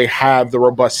necessarily have the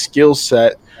robust skill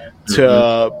set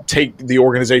to take the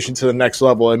organization to the next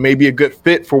level. It may be a good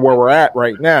fit for where we're at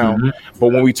right now, but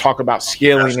when we talk about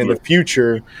scaling in the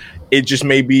future, it just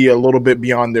may be a little bit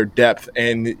beyond their depth.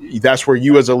 And that's where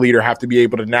you as a leader have to be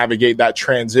able to navigate that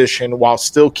transition while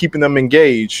still keeping them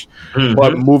engaged,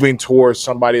 but moving towards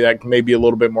somebody that may be a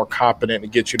little bit more competent to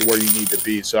get you to where you need to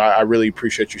be. So I really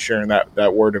appreciate you sharing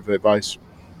that word of advice.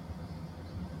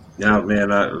 Yeah,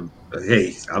 man.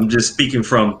 Hey, I'm just speaking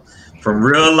from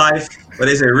real life, but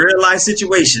they say real life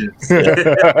situations.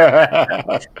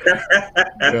 Yeah,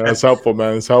 that's helpful,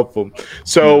 man. It's helpful.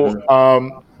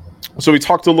 So, So we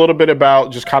talked a little bit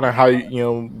about just kind of how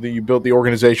you built the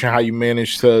organization, how you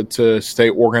managed to stay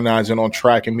organized and on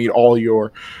track and meet all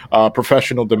your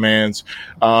professional demands.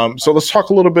 So let's talk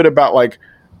a little bit about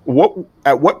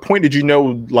at what point did you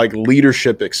know like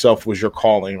leadership itself was your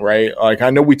calling, right? Like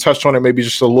I know we touched on it maybe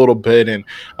just a little bit, and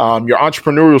your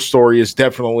entrepreneurial story is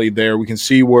definitely there. We can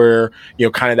see where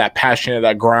kind of that passion and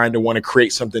that grind to want to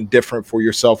create something different for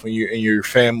yourself and your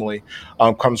family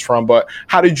comes from. But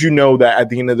how did you know that at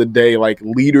the end of the day, like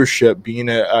leadership, being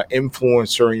an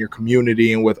influencer in your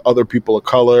community and with other people of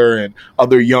color and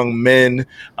other young men,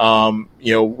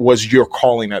 was your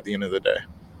calling at the end of the day?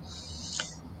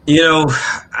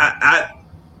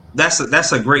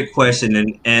 That's a great question,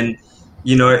 and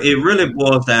it really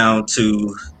boils down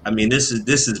to I mean, this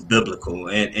is biblical,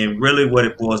 and really what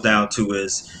it boils down to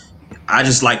is I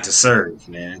just like to serve,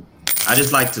 man. I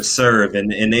just like to serve,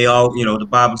 and they all, the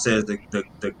Bible says the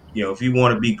if you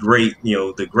want to be great,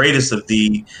 the greatest of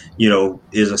thee,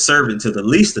 is a servant to the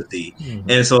least of thee. Mm-hmm.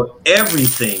 And so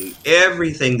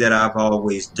everything that I've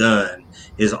always done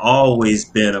has always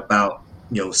been about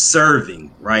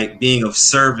serving, right? Being of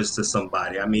service to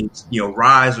somebody. I mean,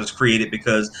 RYSE was created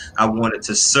because I wanted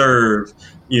to serve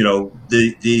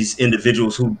these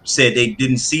individuals who said they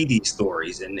didn't see these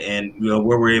stories, and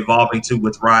where we're evolving to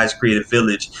with RYSE Creative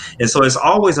Village. And so it's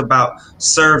always about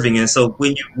serving. And so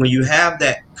when you have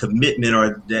that commitment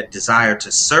or that desire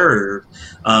to serve,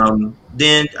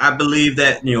 then I believe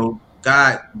that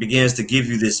God begins to give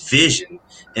you this vision.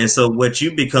 And so what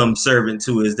you become servant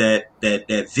to is that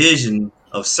vision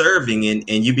of serving,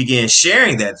 and you begin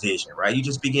sharing that vision, right? You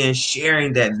just begin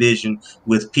sharing that vision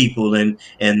with people, and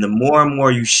the more and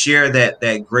more you share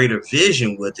that greater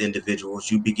vision with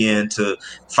individuals, you begin to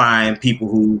find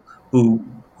people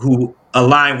who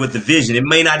align with the vision. It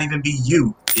may not even be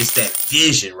you, it's that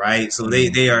vision, right? So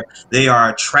they are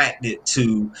attracted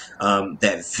to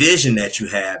that vision that you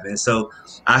have. And so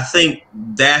I think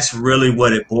that's really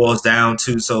what it boils down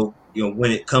to. So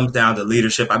when it comes down to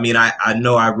leadership, I mean, I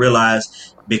know I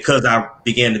realized because I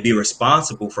began to be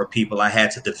responsible for people, I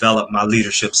had to develop my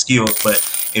leadership skills,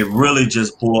 but it really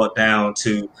just boiled down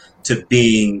to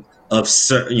being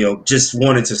just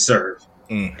wanting to serve.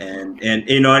 And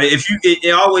if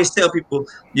you always tell people,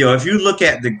 if you look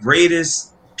at the greatest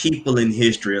people in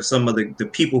history, or some of the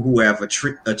people who have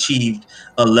achieved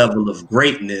a level of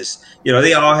greatness,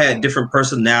 they all had different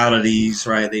personalities,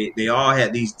 right? They all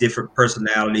had these different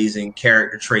personalities and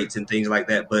character traits and things like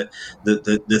that. But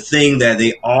the thing that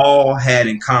they all had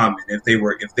in common, if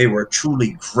they were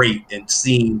truly great and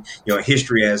seen,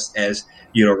 history as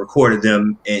recorded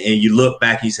them, and you look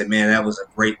back and you say, man, that was a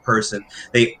great person.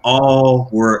 They all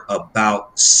were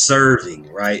about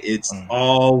serving, right? It's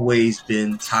always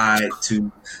been tied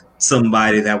to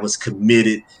somebody that was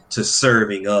committed to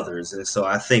serving others. And so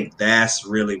I think that's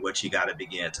really what you got to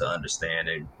begin to understand,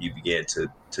 and you begin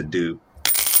to do.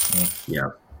 Yeah.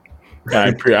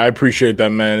 I appreciate that,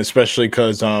 man, especially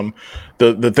because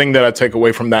the thing that I take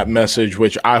away from that message,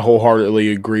 which I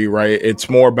wholeheartedly agree, right? It's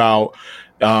more about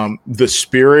the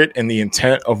spirit and the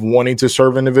intent of wanting to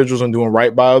serve individuals and doing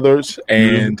right by others.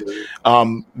 And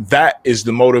that is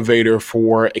the motivator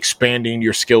for expanding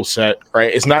your skill set,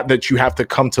 right? It's not that you have to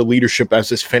come to leadership as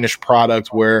this finished product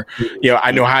where,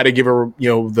 I know how to give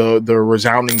the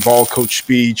resounding ball coach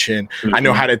speech, and I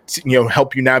know how to,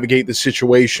 help you navigate the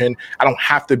situation. I don't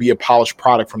have to be a polished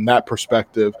product from that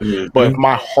perspective. But if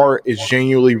my heart is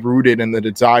genuinely rooted in the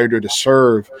desire to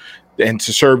serve, and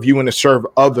to serve you and to serve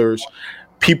others,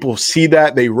 people see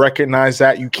that, they recognize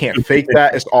that. You can't fake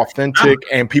that. It's authentic,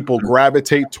 and people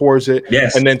gravitate towards it.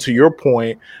 Yes. And then to your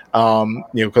point,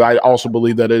 because I also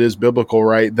believe that it is biblical,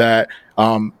 right? That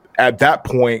at that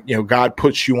point, God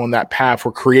puts you on that path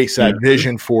or creates that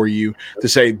vision for you to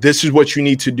say, this is what you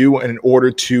need to do in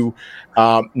order to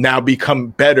now become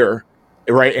better,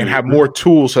 right? And have more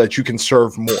tools so that you can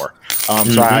serve more.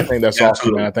 So I think that's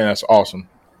awesome, man. I think that's awesome.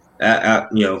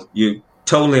 You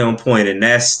totally on point,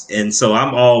 and so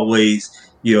I'm always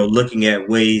looking at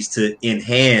ways to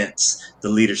enhance the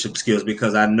leadership skills,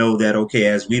 because I know that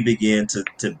as we begin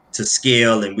to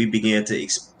scale, and we begin to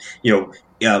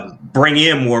bring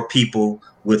in more people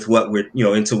with what we're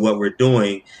into what we're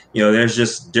doing, there's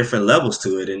just different levels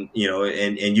to it, and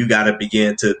and you got to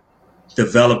begin to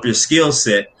develop your skill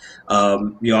set.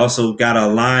 You also got to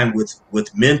align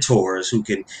with mentors who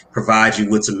can provide you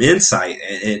with some insight.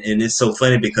 And it's so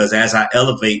funny, because as I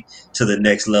elevate to the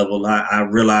next level, I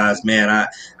realize, man,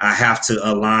 I have to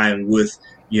align with,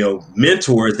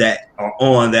 mentors that are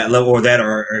on that level, or that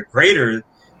are greater,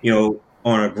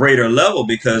 on a greater level,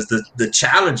 because the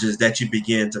challenges that you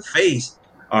begin to face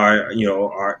are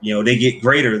they get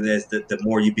greater as the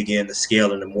more you begin to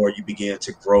scale, and the more you begin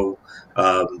to grow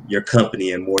your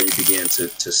company, and more you begin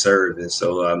to serve. And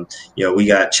so we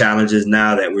got challenges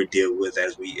now that we're dealing with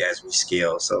as we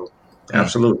scale. So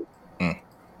absolutely.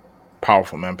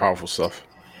 Powerful, man. Powerful stuff.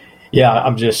 Yeah,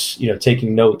 I'm just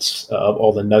taking notes of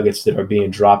all the nuggets that are being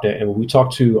dropped. And when we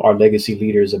talk to our legacy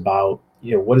leaders about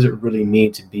what does it really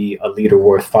mean to be a leader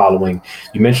worth following?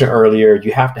 You mentioned earlier,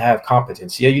 you have to have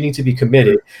competence. Yeah, you need to be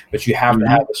committed, but you have to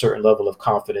have a certain level of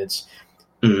confidence.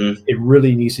 It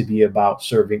really needs to be about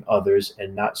serving others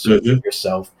and not serving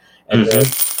yourself. And then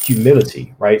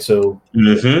humility, right? So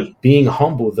being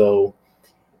humble, though,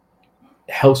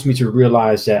 helps me to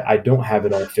realize that I don't have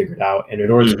it all figured out. And in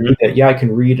order to do that, I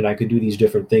can read and I can do these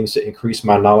different things to increase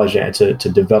my knowledge and to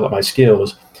develop my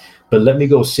skills. but let me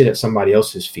go sit at somebody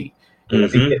else's feet. And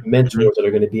let me get mentors that are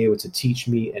going to be able to teach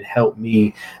me and help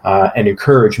me and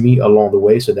encourage me along the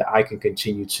way so that I can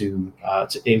continue to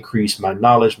increase my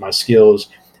knowledge, my skills,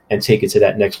 and take it to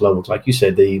that next level. Like you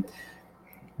said,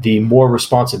 the more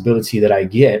responsibility that I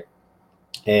get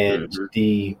and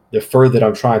the further that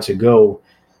I'm trying to go,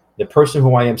 the person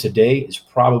who I am today is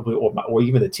probably, or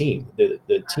even the team and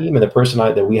the person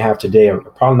that we have today are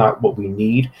probably not what we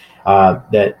need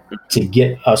that to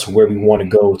get us where we want to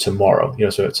go tomorrow.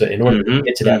 So in order to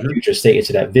get to that future state,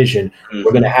 into that vision,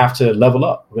 we're going to have to level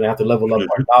up. We're going to have to level up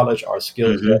our knowledge, our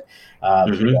skills.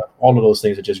 All of those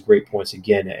things are just great points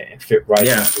again, and fit right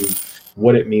into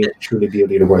what it means to truly be a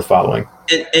leader worth following.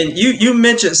 And you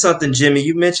mentioned something, Jimmie.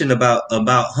 You mentioned about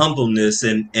humbleness,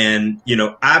 and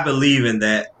I believe in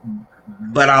that.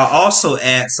 But I'll also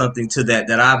add something to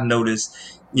that I've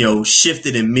noticed,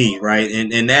 shifted in me, right?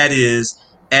 And that is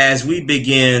as we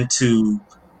begin to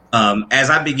as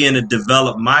I began to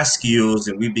develop my skills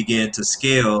and we began to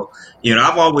scale,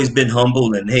 I've always been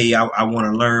humble and, hey, I want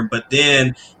to learn. But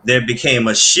then there became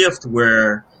a shift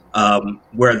where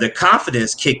the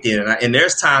confidence kicked in. And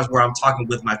there's times where I'm talking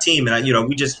with my team and,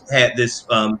 we just had this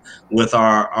with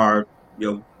our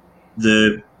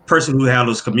the person who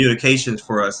handles communications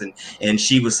for us. And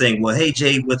she was saying, well, hey,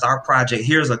 Jay, with our project,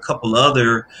 here's a couple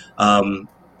other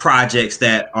projects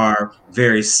that are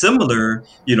very similar.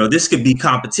 This could be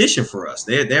competition for us.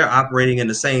 They're operating in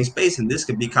the same space, and this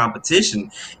could be competition.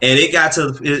 And it got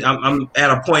to, I'm at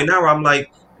a point now where I'm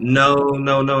like, no,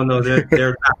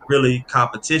 they're not really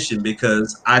competition,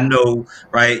 because I know,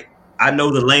 right? I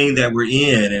know the lane that we're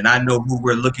in, and I know who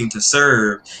we're looking to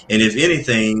serve. And if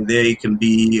anything, they can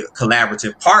be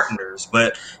collaborative partners.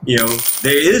 But,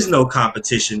 there is no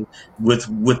competition with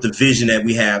the vision that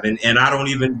we have. And I don't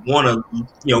even want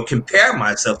to, compare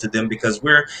myself to them, because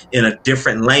we're in a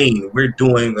different lane. We're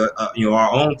doing,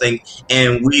 our own thing.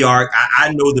 And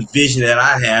I know the vision that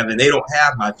I have, and they don't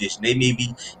have my vision. They may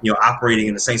be, operating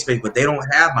in the same space, but they don't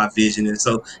have my vision. And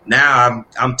so now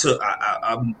I'm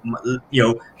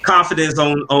confidence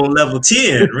on level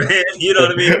 10, right? You know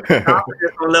what I mean?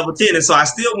 Confidence on level 10. And so I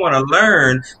still want to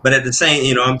learn, but at the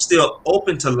same, I'm still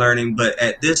open to learning. But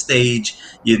at this stage,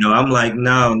 I'm like,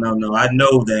 no. I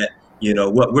know that,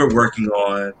 what we're working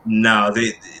on now,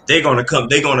 they're going to come,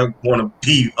 they're going to want to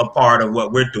be a part of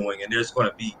what we're doing. And there's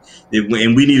going to be,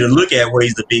 and we need to look at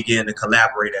ways to begin to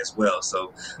collaborate as well.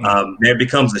 So there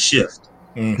becomes a shift.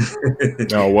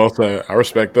 No, well said. I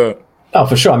respect that. Oh,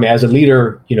 for sure. I mean, as a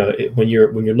leader, when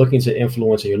you're looking to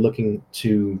influence, and you're looking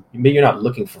to, maybe you're not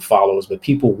looking for followers, but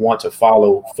people want to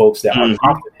follow folks that are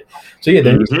confident. So yeah,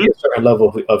 there needs to be a certain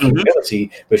level of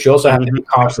humility, but you also have to be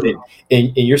confident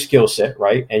in your skill set,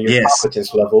 right? And your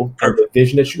competence level, and the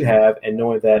vision that you have, and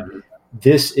knowing that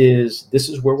this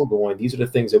is where we're going. These are the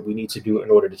things that we need to do in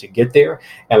order to get there.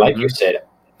 And like you said,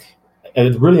 and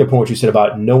it's really important what you said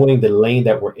about knowing the lane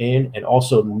that we're in, and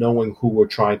also knowing who we're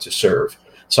trying to serve.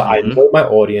 So I know my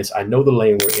audience, I know the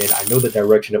lane we're in, I know the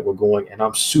direction that we're going, and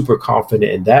I'm super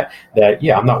confident in that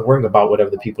I'm not worrying about whatever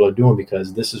the people are doing,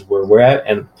 because this is where we're at.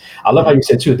 And I love how you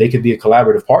said too, they could be a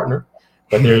collaborative partner,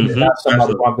 but they're not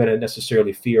somebody who I'm going to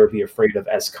necessarily fear or be afraid of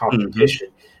as competition,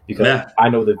 because I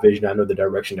know the vision, I know the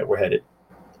direction that we're headed,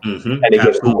 and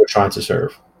again, who we're trying to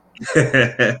serve.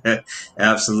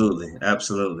 Absolutely.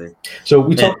 So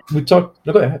we talked.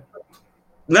 No, go ahead.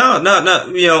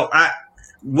 No.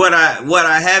 What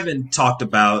I haven't talked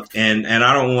about, and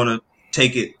I don't want to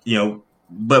take it,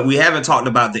 but we haven't talked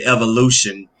about the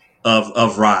evolution of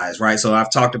RYSE, right? So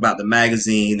I've talked about the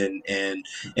magazine,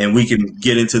 and we can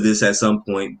get into this at some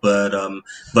point, but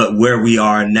where we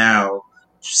are now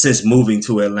since moving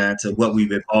to Atlanta, what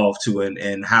we've evolved to,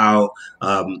 and how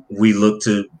we look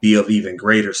to be of even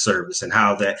greater service, and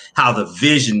how the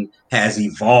vision has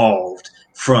evolved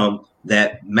from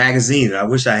that magazine. I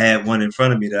wish I had one in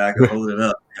front of me that I could hold it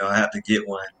up. I have to get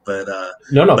one, but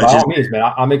no, by all means, man.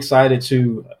 I'm excited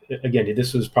to. Again,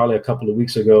 this was probably a couple of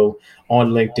weeks ago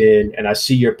on LinkedIn, and I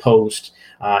see your post,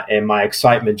 and my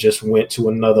excitement just went to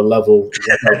another level.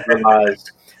 I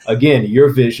realized, again, your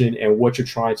vision and what you're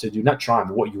trying to do, not trying,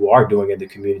 but what you are doing in the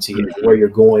community, and where you're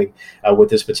going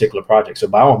with this particular project. So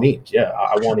by all means,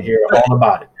 I want to hear all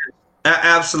about it.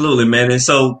 Absolutely, man. And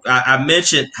so I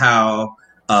mentioned how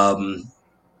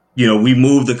we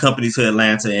moved the company to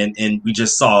Atlanta, and we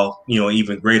just saw,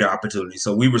 even greater opportunity.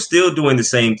 So we were still doing the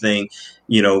same thing,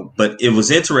 but it was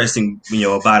interesting,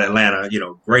 about Atlanta,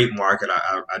 great market.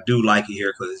 I do like it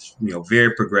here because it's,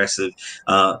 very progressive.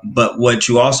 But what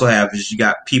you also have is you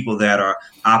got people that are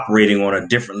operating on a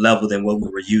different level than what we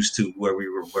were used to, where we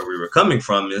were coming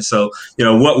from. And so,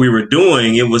 what we were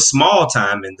doing, it was small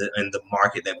time in the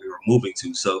market that we were moving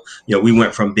to. So, we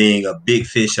went from being a big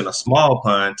fish in a small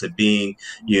pond to being,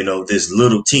 this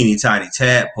little teeny tiny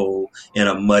tadpole in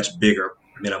a much bigger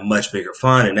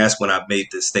fund. And that's when I made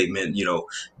this statement,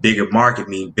 bigger market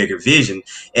mean bigger vision.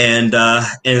 And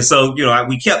so,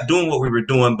 we kept doing what we were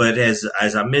doing, but as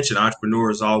I mentioned,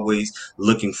 entrepreneurs always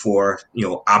looking for,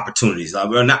 opportunities.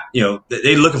 We're not,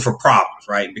 they're looking for problems,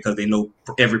 right? Because they know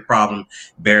every problem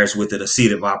bears with it a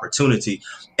seed of opportunity.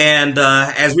 And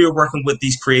as we were working with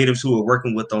these creatives who were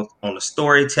working with on the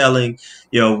storytelling,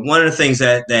 one of the things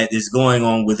that is going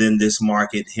on within this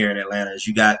market here in Atlanta is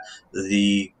you got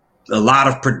a lot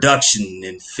of production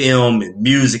and film and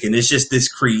music, and it's just this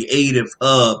creative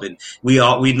hub. And we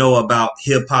know about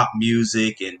hip hop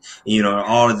music and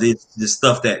all of this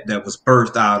stuff that was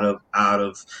birthed out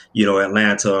of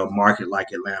Atlanta, a market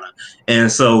like Atlanta.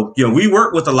 And so we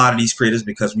work with a lot of these creators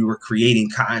because we were creating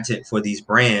content for these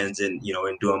brands and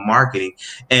doing marketing.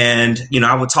 And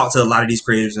I would talk to a lot of these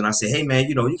creators and I say, hey man,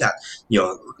 you got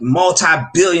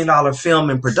multi-billion-dollar film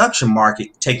and production market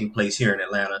taking place here in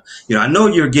Atlanta. I know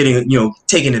you're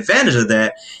taking advantage of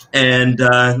that. And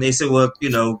they said, well,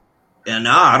 and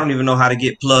I don't even know how to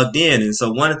get plugged in. And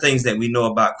so one of the things that we know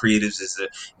about creatives is they're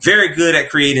very good at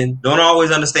creating, don't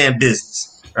always understand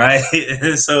business, right?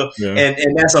 And so,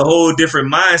 and that's a whole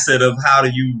different mindset of how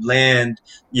do you land,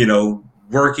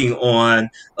 working on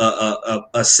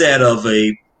a set of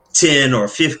a $10 or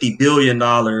 $50 billion,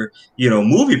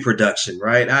 movie production,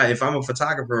 right? If I'm a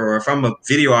photographer or if I'm a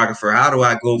videographer, how do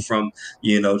I go from,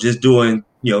 just doing,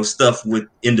 stuff with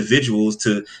individuals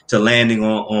to landing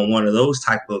on one of those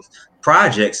type of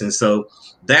projects? And so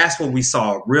that's what we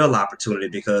saw a real opportunity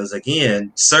because,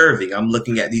 again, serving, I'm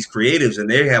looking at these creatives and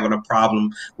they're having a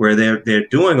problem where they're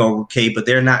doing okay, but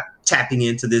they're not tapping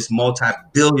into this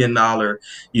multi-billion-dollar,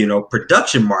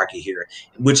 production market here,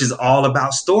 which is all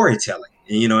about storytelling.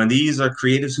 And these are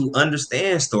creatives who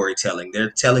understand storytelling.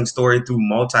 They're telling story through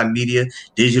multimedia,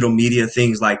 digital media,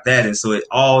 things like that. And so it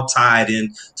all tied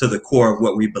in to the core of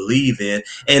what we believe in.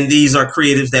 And these are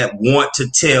creatives that want to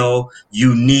tell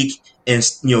unique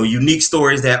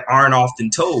stories that aren't often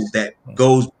told, that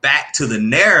goes back to the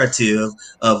narrative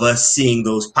of us seeing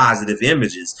those positive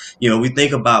images. We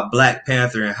think about Black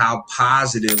Panther and how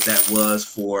positive that was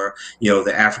for,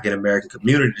 the African American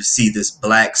community to see this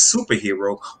Black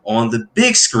superhero on the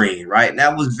big screen, right? And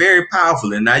that was very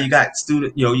powerful. And now you got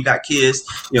you got kids,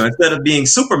 instead of being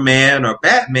Superman or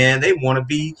Batman, they want to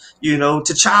be,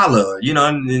 T'Challa,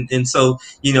 and so,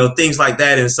 things like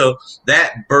that. And so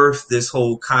that birthed this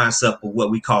whole concept of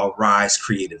what we call RYSE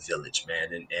Creative Village,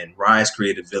 man. And RYSE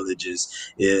Creative Village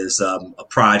is a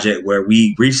project where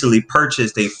we recently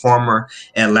purchased a former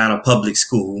Atlanta public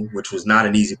school, which was not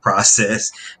an easy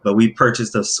process, but we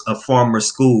purchased a former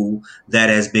school that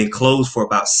has been closed for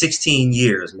about 16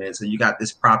 years, man. So you got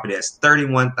this property that's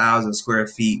 31,000 square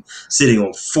feet sitting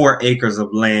on 4 acres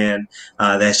of land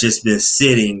that's just been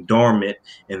sitting dormant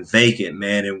and vacant,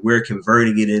 man. And we're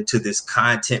converting it into this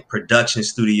content production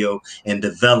studio and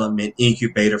development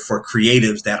incubator for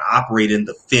creatives that operate in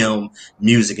the film,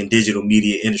 music, and digital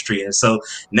media industry. And so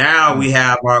now we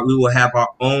will have our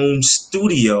own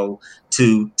studio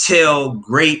to tell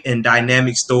great and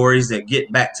dynamic stories that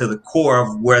get back to the core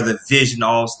of where the vision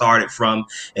all started from.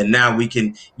 And now we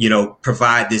can,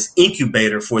 provide this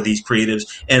incubator for these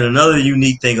creatives. And another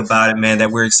unique thing about it, man,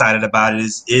 that we're excited about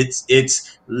is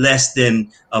it's less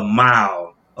than a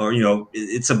mile, or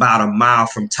it's about a mile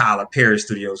from Tyler Perry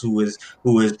Studios, who is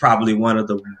probably one of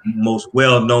the most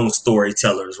well-known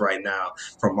storytellers right now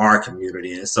from our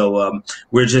community. And so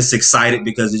we're just excited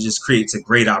because it just creates a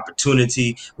great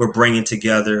opportunity. We're bringing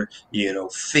together,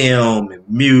 film and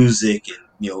music and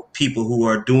people who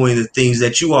are doing the things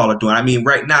that you all are doing. I mean,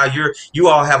 right now you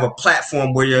all have a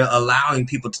platform where you're allowing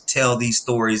people to tell these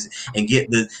stories and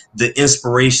get the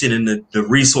inspiration and the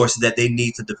resources that they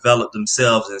need to develop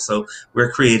themselves. And so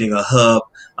we're creating a hub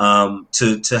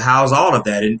to house all of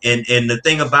that. And the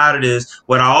thing about it is,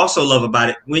 what I also love about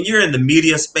it, when you're in the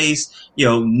media space,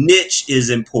 niche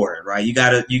is important, right? You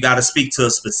gotta speak to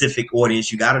a specific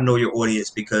audience. You gotta know your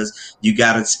audience because you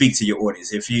gotta speak to your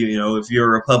audience. If you're a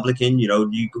Republican,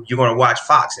 you're going to watch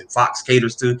Fox, and Fox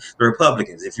caters to the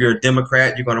Republicans. If you're a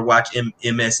Democrat, you're going to watch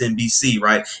MSNBC,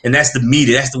 right? And that's the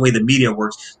media. That's the way the media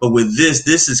works. But with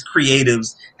this is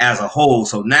creatives as a whole.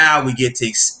 So now we get to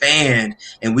expand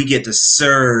and we get to serve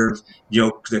serve,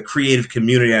 the creative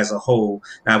community as a whole.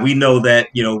 Now we know that,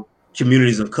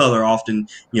 communities of color often,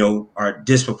 are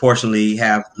disproportionately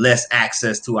have less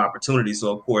access to opportunities.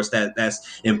 So of course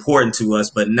that's important to us.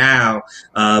 But now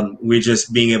we're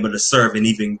just being able to serve an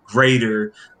even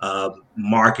greater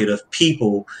market of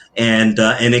people and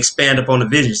expand upon the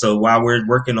vision. So while we're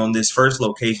working on this first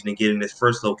location and getting this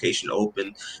first location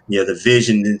open, the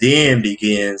vision then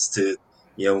begins to,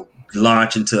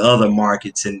 launch into other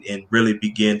markets and really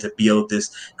begin to build this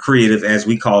creative, as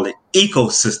we call it,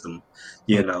 ecosystem,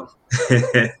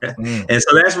 And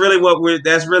so that's really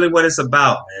what it's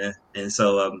about, man. And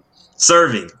so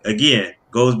serving, again,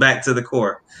 goes back to the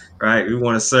core, right? We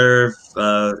want to serve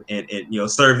and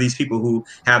serve these people who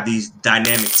have these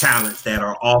dynamic talents that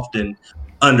are often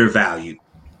undervalued.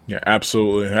 Yeah,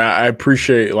 absolutely. I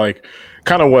appreciate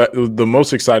kind of what the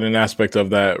most exciting aspect of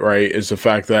that, right, is the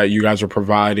fact that you guys are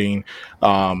providing,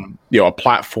 a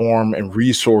platform and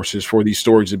resources for these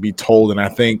stories to be told. And I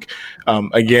think,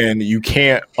 again, you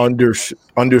can't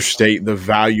understate the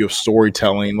value of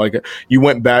storytelling. Like you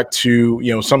went back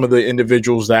to, some of the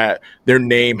individuals that their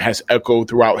name has echoed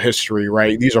throughout history,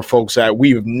 right? These are folks that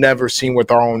we've never seen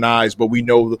with our own eyes, but we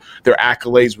know their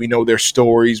accolades. We know their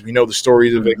stories. We know the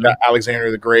stories of Alexander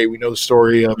the Great. We know the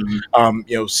story of,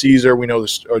 Caesar. We know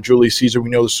Julius Caesar. We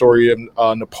know the story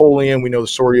of Napoleon. We know the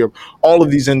story of all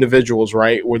of these individuals,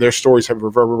 right, where their stories have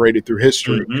reverberated through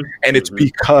history. And it's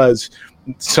because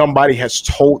somebody has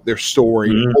told their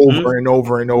story over and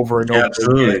over and over and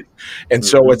over again. And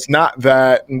so it's not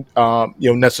that,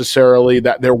 necessarily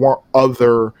that there weren't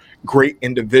other great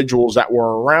individuals that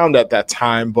were around at that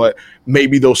time, but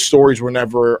maybe those stories were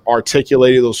never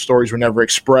articulated. Those stories were never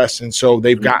expressed. And so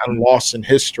they've gotten lost in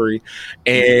history.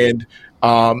 And,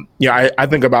 I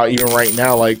think about even right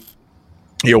now,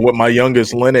 with my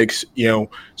youngest Lennox,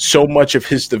 so much of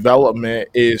his development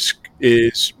is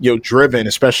driven,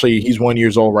 especially he's 1 year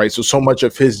old, right? So much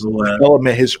of his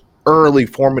development, his early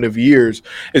formative years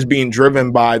is being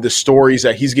driven by the stories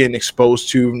that he's getting exposed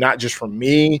to, not just from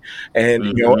me and,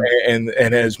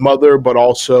 and his mother, but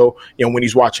also, when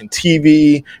he's watching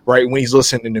TV, right? When he's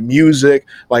listening to music,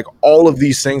 all of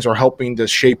these things are helping to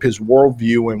shape his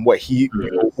worldview and what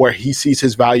where he sees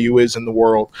his value is in the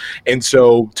world. And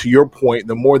so to your point,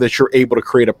 the more that you're able to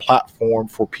create a platform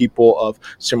for people of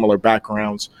similar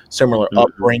backgrounds, similar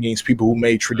upbringings, people who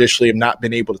may traditionally have not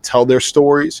been able to tell their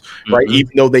stories, right?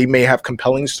 Even though they may have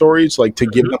compelling stories, to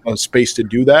give them a space to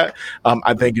do that,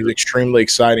 I think is extremely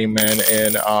exciting, man.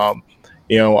 And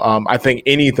I think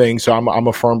anything. So I'm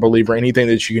a firm believer. Anything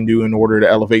that you can do in order to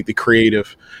elevate the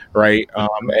creative, right,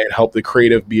 and help the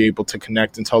creative be able to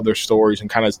connect and tell their stories and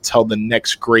kind of tell the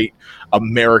next great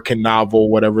American novel,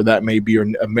 whatever that may be, or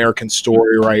American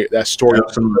story, right? That story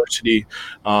of diversity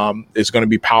is going to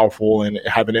be powerful and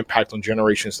have an impact on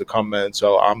generations to come, man.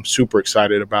 So I'm super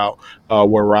excited about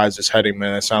where RYSE is heading,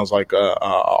 man. It sounds like a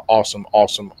awesome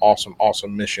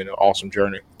mission, an awesome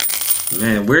journey.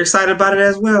 Man, we're excited about it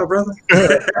as well, brother.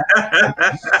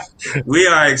 We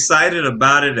are excited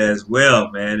about it as well,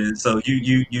 man. And so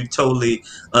you totally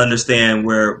understand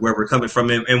where we're coming from.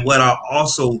 And what I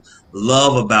also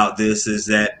love about this is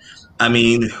that,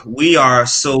 we are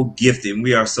so gifted,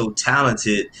 we are so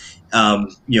talented,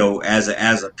 as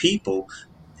a people.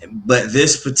 But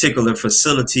this particular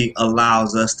facility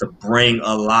allows us to bring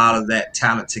a lot of that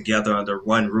talent together under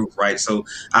one roof, right? So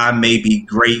I may be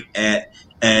great at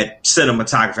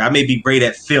cinematography. I may be great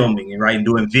at filming and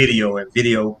doing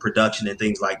video production and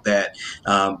things like that.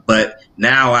 But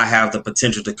now I have the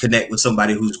potential to connect with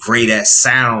somebody who's great at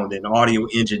sound and audio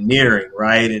engineering,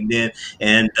 right?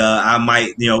 And I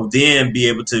might, then be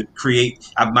able to create.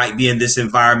 I might be in this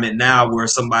environment now where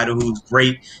somebody who's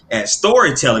great at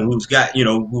storytelling, who's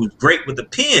great with the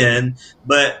pen,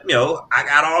 but I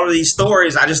got all of these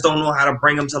stories. I just don't know how to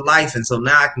bring them to life. And so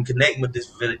now I can connect with this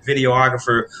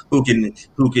videographer who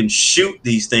can shoot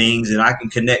these things, and I can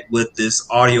connect with this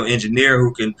audio engineer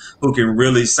who can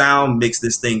really sound mix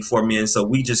this thing for me. And so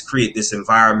we just create this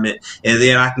environment, and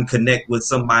then I can connect with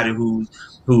somebody who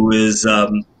is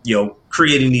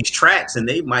creating these tracks, and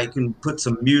they might can put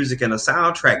some music and a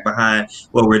soundtrack behind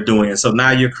what we're doing. And so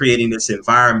now you're creating this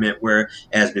environment where,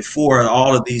 as before,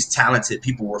 all of these talented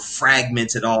people were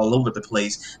fragmented all over the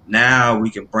place. Now we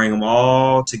can bring them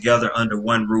all together under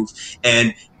one roof.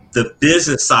 And the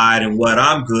business side and what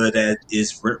I'm good at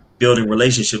is building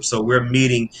relationships. So we're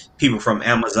meeting with people from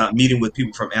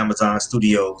Amazon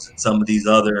Studios and some of these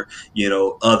other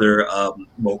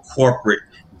more corporate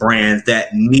brands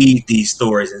that need these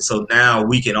stories. And so now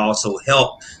we can also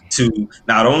help to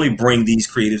not only bring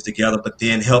these creatives together, but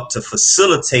then help to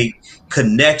facilitate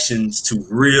connections to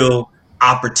real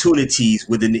opportunities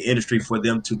within the industry for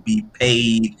them to be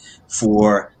paid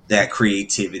for that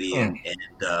creativity and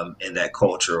that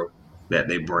culture that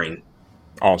they bring.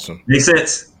 Awesome. Make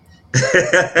sense?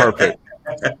 Perfect.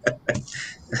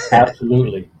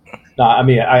 Absolutely. No, I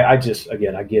mean, I just,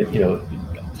 again, I get,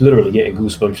 literally getting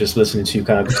goosebumps just listening to you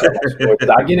kind of tell my story.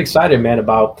 I get excited, man,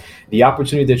 about the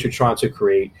opportunity that you're trying to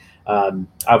create.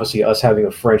 Obviously, us having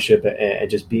a friendship and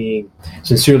just being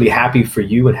sincerely happy for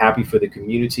you and happy for the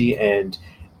community. And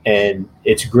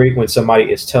it's great when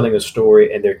somebody is telling a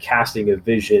story and they're casting a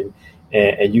vision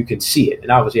and you can see it.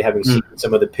 And obviously, having seen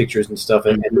some of the pictures and stuff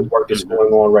and the work that's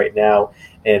going on right now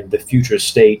and the future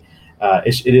state,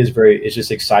 it's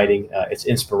just exciting. It's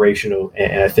inspirational.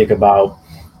 And I think about,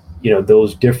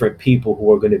 those different people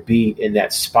who are going to be in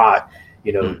that spot,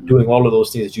 doing all of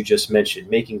those things that you just mentioned,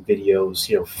 making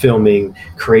videos, filming,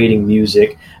 creating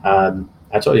music.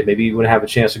 I told you, maybe you would have a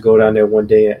chance to go down there one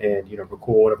day and,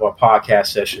 record one of our podcast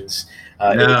sessions.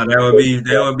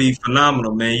 That would be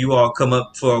phenomenal, man. You all come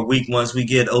up for a week once we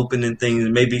get open and things,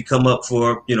 and maybe come up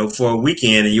for a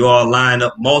weekend, and you all line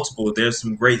up multiple. There's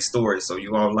some great stories, so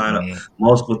you all line up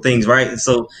multiple things, right? And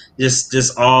so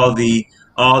just all the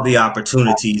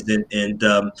opportunities and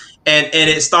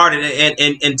it started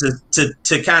and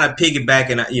to kind of piggyback,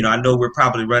 and I know we're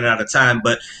probably running out of time,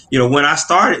 but when I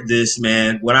started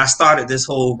this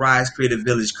whole Rise Creative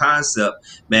Village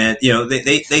concept, man,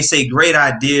 they say great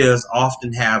ideas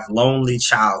often have lonely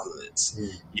childhoods.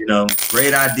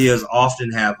 Great ideas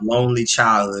often have lonely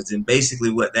childhoods, and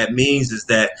basically what that means is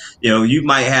that you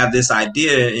might have this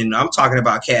idea, and I'm talking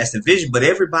about casting vision, but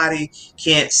everybody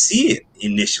can't see it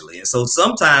initially, and so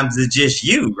sometimes it's just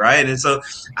you, right? And so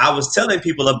I was telling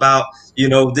people about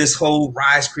this whole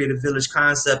Rise Creative Village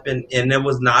concept, and there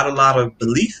was not a lot of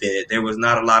belief in it. There was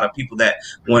not a lot of people that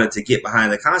wanted to get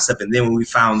behind the concept. And then when we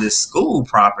found this school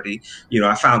property,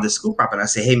 I found this school property, and I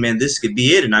said, hey man, this could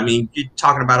be it. And I mean, you're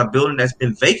talking about a building that's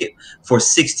been vacant for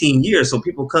 16 years. So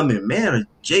people come in, man,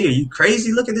 Jay, are you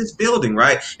crazy? Look at this building,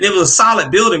 right? And it was a solid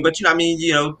building, but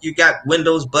you got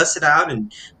windows busted out,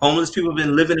 and homeless people have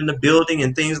been living in the building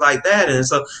and things like that. And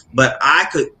so, but I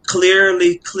could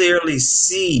clearly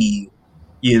see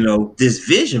this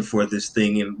vision for this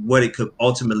thing and what it could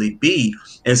ultimately be.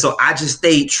 And so I just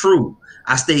stayed true.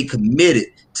 I stayed committed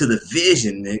to the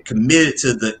vision and committed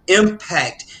to the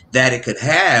impact that it could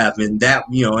have, and that,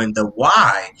 and the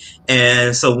why.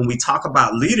 And so when we talk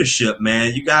about leadership,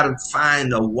 man, you got to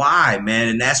find a why, man.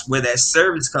 And that's where that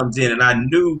service comes in. And I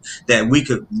knew that we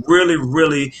could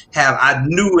really I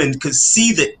knew and could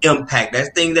see the impact,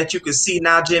 that thing that you could see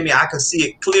now, Jimmie. I could see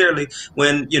it clearly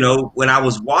when I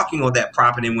was walking on that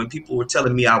property, and when people were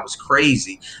telling me I was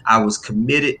crazy, I was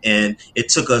committed. And it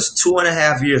took us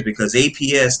 2.5 years because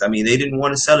APS, I mean, they didn't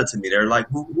want to sell it to me. They're like,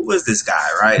 who is this guy,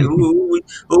 right? Who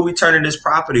are we turning this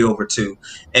property over to?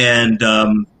 And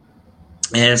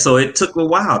so it took a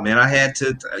while, man. I had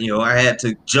to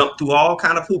jump through all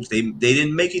kind of hoops. They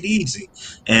didn't make it easy,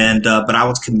 but I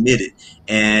was committed.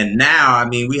 And now, I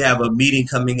mean, we have a meeting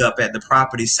coming up at the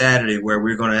property Saturday where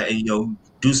we're going to,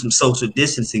 do some social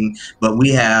distancing, but we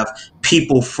have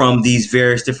people from these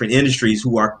various different industries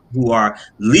who are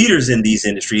leaders in these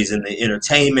industries, in the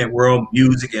entertainment world,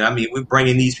 music. And I mean, we're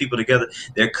bringing these people together.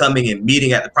 They're coming and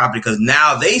meeting at the property because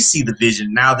now they see the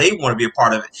vision. Now they want to be a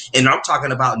part of it. And I'm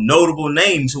talking about notable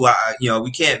names who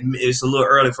we can't, it's a little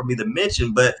early for me to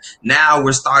mention, but now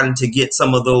we're starting to get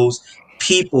some of those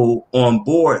people on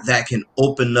board that can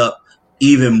open up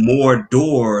even more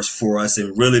doors for us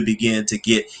and really begin to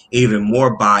get even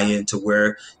more buy-in to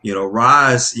where,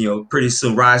 Rise, pretty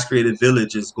soon Rise Creative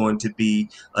Village is going to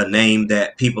be a name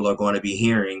that people are going to be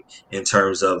hearing in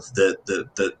terms of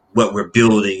the what we're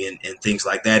building and things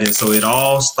like that. And so it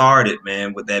all started,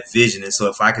 man, with that vision. And so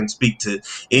if I can speak to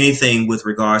anything with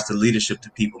regards to leadership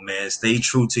to people, man, stay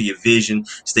true to your vision,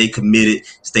 stay committed,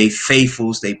 stay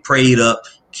faithful, stay prayed up,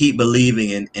 keep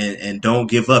believing, and don't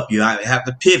give up. You have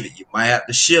to pivot. You might have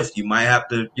to shift. You might have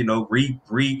to,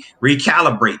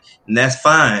 recalibrate, and that's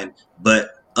fine. But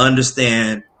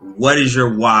understand what is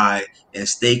your why and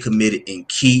stay committed and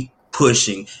keep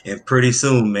pushing. And pretty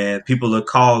soon, man, people are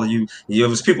calling you. It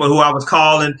was people who I was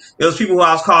calling.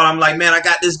 I'm like, man, I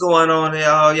got this going on.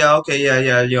 Oh yeah, okay,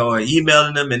 yeah.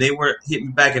 Emailing them, and they weren't hitting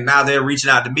me back, and now they're reaching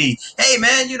out to me. Hey,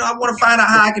 man, I want to find out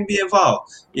how I can be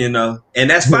involved. And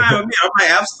that's fine with me. I'm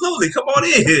like, absolutely, come on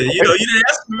in. You didn't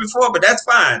ask me before, but that's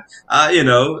fine.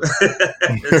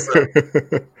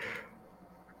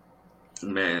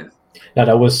 Man. Now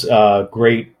that was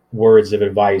great words of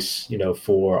advice,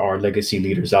 for our legacy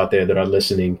leaders out there that are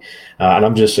listening. And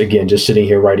I'm just sitting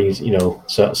here writing,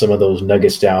 some of those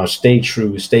nuggets down. Stay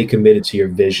true, stay committed to your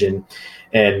vision.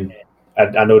 And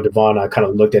I know Devon and I kind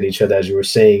of looked at each other as you were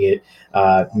saying it.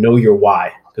 Know your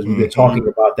why, because we've been talking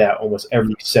about that almost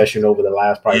every session over the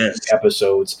last probably 3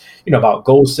 episodes. About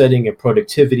goal setting and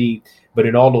productivity, but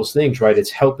in all those things, right?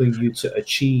 It's helping you to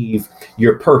achieve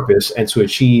your purpose and to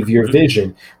achieve your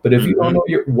vision. But if you don't know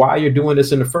why you're doing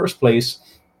this in the first place,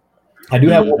 I do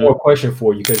have one more question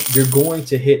for you, because you're going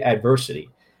to hit adversity,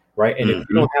 right? And if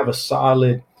you don't have a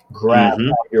solid grab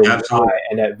on your why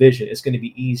and that vision, it's going to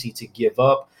be easy to give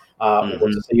up or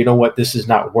to say, you know what, this is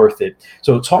not worth it.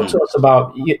 So talk to us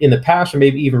about, in the past or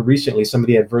maybe even recently, some of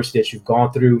the adversity that you've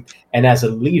gone through. And as a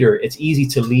leader, it's easy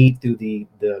to lead through the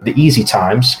easy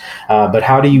times, but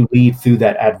how do you lead through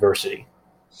that adversity?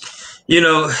 We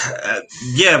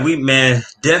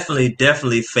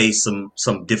definitely face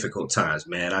some difficult times,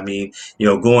 man. I mean,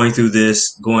 going through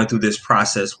this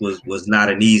process was not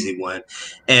an easy one.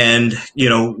 And,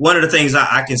 one of the things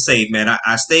I can say, man,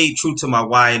 I stayed true to my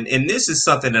why. And this is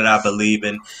something that I believe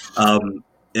in,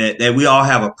 that we all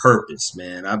have a purpose,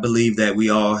 man. I believe that we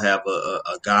all have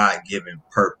a God-given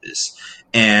purpose.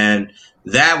 And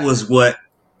that was what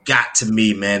got to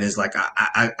me, man, is like,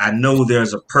 I know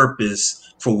there's a purpose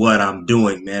for what I'm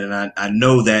doing, man. And I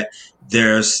know that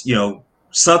there's,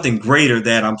 something greater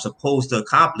that I'm supposed to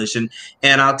accomplish. And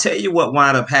I'll tell you what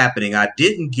wound up happening. I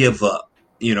didn't give up,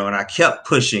 and I kept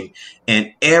pushing.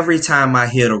 And every time I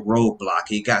hit a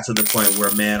roadblock, it got to the point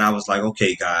where, man, I was like,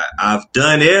 okay, God, I've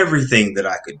done everything that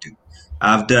I could do.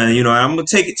 I've done, I'm going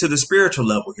to take it to the spiritual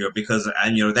level here, because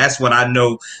that's what I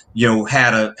know,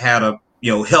 had a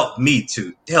help me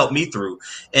through.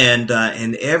 And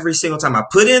every single time I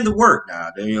put in the work,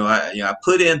 I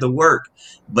put in the work,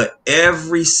 but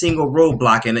every single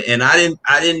roadblock, and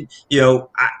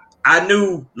I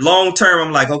knew long term,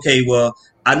 I'm like, okay, well,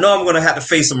 I know I'm going to have to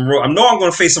face some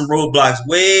roadblocks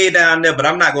way down there, but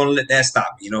I'm not going to let that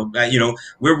stop me.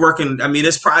 We're working. I mean,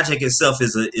 this project itself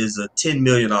is a $10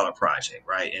 million project,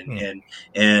 right? And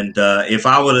if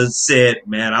I would have said,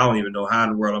 man, I don't even know how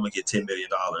in the world I'm going to get $10 million,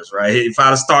 right? If I'd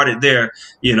have started there,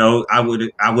 I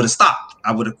would have stopped.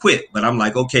 I would have quit. But I'm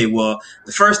like, okay, well,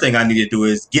 the first thing I need to do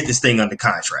is get this thing under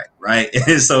contract, right?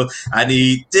 And so I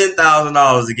need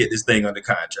 $10,000 to get this thing under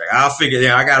contract. I'll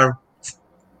figure, I got to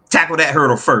tackle that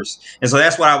hurdle first. And so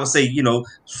that's what I would say,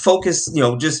 focus,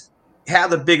 just have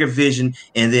the bigger vision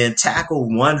and then tackle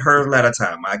one hurdle at a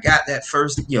time. I got that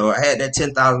first, I had that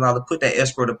 $10,000, put that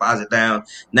escrow deposit down.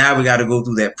 Now we got to go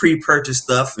through that pre-purchase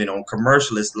stuff.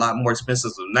 Commercial is a lot more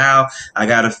expensive. So now I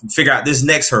got to figure out this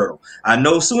next hurdle. I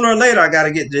know sooner or later I got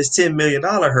to get this $10 million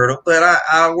hurdle, but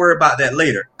I'll worry about that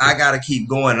later. I got to keep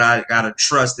going. And I got to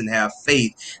trust and have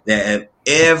faith that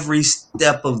every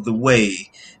step of the way,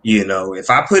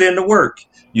 if I put in the work,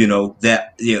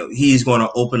 that, he's going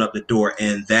to open up the door.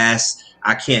 And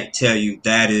I can't tell you,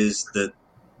 that is the,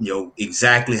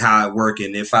 exactly how it works.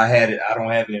 And if I had it, I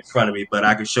don't have it in front of me, but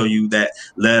I can show you that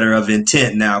letter of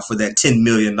intent now for that $10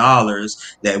 million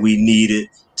that we needed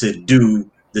to do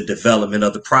the development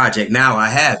of the project. Now I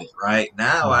have it, right?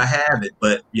 Now I have it.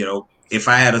 But, if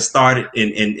I had started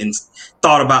and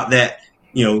thought about that,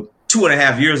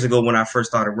 2.5 years ago when I first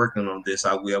started working on this,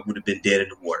 I would have been dead in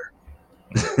the water.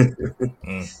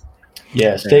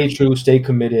 Yeah, stay true, stay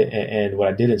committed, and what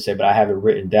I didn't say, but I have it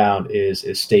written down, is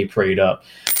stay prayed up.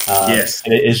 Yes,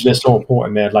 and it's just so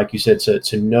important, man. Like you said,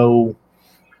 to know,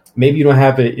 maybe you don't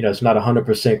have it, it's not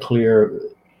 100% clear,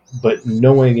 but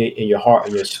knowing it in your heart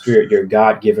and your spirit, your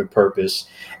God-given purpose,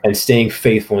 and staying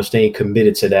faithful and staying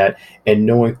committed to that, and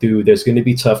knowing through there's going to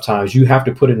be tough times. You have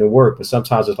to put in the work, but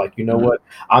sometimes it's like, what,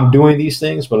 I'm doing these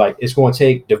things, but like it's going to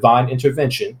take divine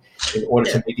intervention in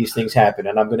order to make these things happen.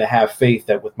 And I'm going to have faith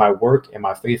that with my work and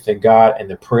my faith in God and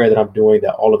the prayer that I'm doing,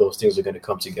 that all of those things are going to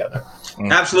come together.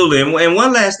 Absolutely. And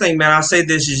one last thing, man, I'll say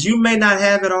this is, you may not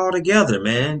have it all together,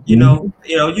 man. You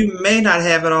may not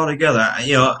have it all together.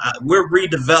 We're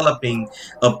redeveloping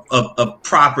a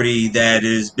property that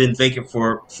has been vacant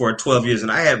for 12 years.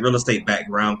 And I had real estate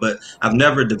background, but I've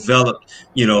never developed,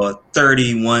 a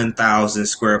 31,000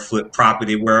 square foot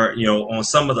property where, on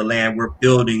some of the land we're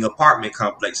building apartment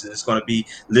complexes. It's going to be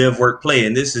live, work, play.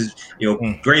 And this is,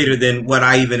 greater than what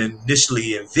I even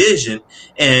initially envisioned.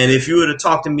 And if you would have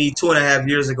talked to me 2.5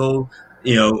 years ago,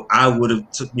 I would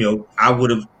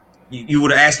have you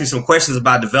would have asked me some questions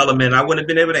about development, I wouldn't have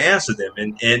been able to answer them.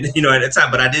 And at that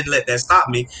time, but I didn't let that stop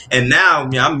me. And now,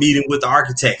 I'm meeting with the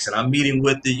architects, and I'm meeting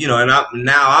with the, and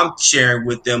I'm sharing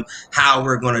with them how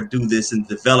we're going to do this in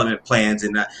development plans.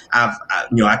 And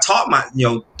I taught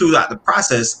throughout the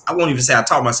process, I won't even say I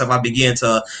taught myself, I began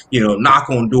to, knock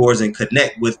on doors and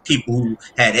connect with people who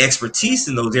had expertise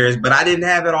in those areas, but I didn't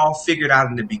have it all figured out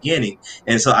in the beginning.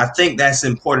 And so I think that's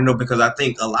important, though, because I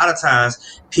think a lot of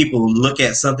times people look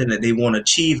at something that they want to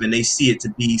achieve and they see it to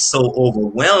be so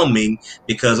overwhelming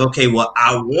because, okay, well,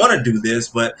 I want to do this,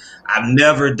 but I've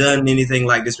never done anything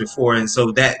like this before. And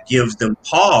so that gives them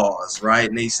pause, right?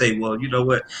 And they say, well, you know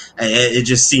what? It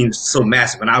just seems so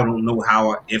massive, and I don't know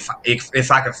how,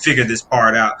 if I can figure this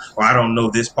part out, or I don't know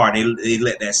this part. They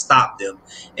let that stop them.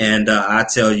 And I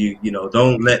tell you,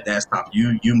 don't let that stop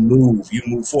you. You move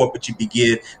forward, but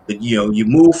you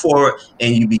move forward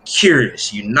and you be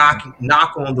curious. You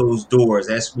knock on those doors.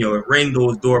 That's, ring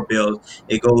those doorbells.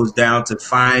 It goes down to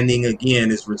finding, again,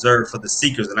 is reserved for the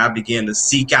seekers. And I began to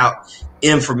seek out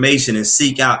information and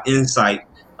seek out insight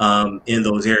in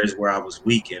those areas where I was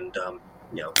weak. And,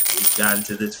 we've gotten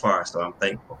to this far, so I'm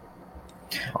thankful.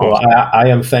 Well, I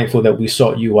am thankful that we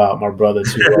sought you out, my brother,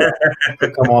 to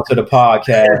come onto the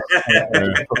podcast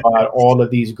and provide all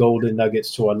of these golden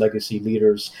nuggets to our legacy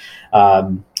leaders.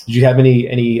 Do you have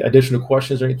any additional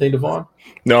questions or anything, Devon?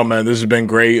 No, man, this has been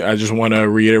great. I just want to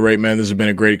reiterate, man, this has been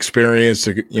a great experience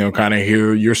to, kind of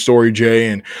hear your story, Jay,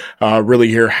 and really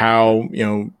hear how,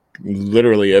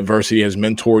 literally adversity has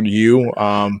mentored you,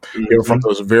 from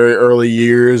those very early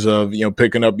years of,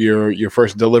 picking up your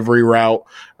first delivery route,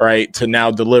 right, to now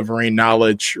delivering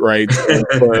knowledge, right,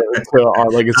 to our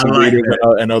legacy leaders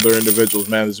and other individuals.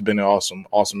 Man, this has been an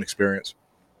awesome experience.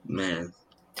 Man.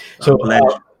 So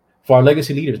for our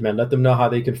legacy leaders, man, let them know how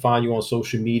they can find you on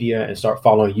social media and start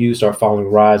following you, start following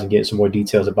RYSE, and getting some more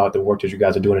details about the work that you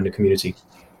guys are doing in the community.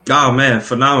 Oh, man,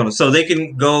 phenomenal. So they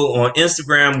can go on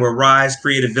Instagram where RYSE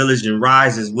Creative Village, and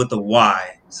RYSE is with a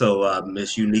Y. So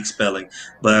it's unique spelling.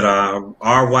 But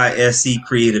RYSE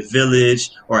Creative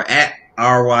Village, or at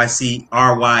RYSE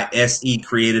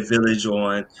Creative Village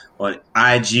on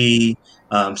IG.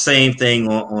 Same thing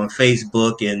on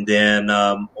Facebook. And then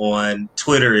on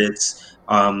Twitter, it's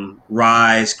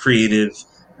RYSE Creative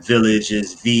Village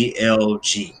is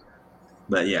VLG.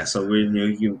 But yeah, so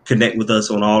you connect with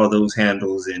us on all of those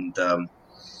handles, and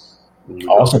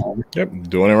awesome. Yep,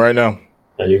 doing it right now.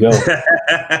 There you go.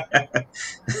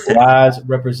 RYSE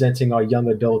representing our young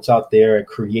adults out there and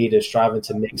creators striving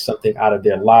to make something out of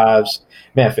their lives.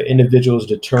 Man, for individuals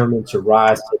determined to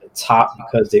rise to the top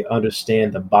because they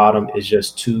understand the bottom is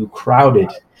just too crowded.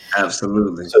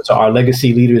 Absolutely. So to our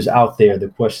legacy leaders out there, the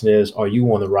question is, are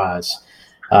you on the rise?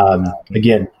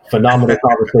 Again, phenomenal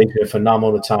conversation,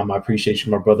 phenomenal time. I appreciate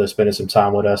you, my brother, spending some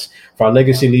time with us. For our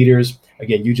legacy leaders,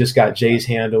 again, you just got Jay's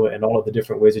handle and all of the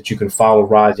different ways that you can follow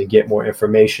RYSE and get more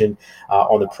information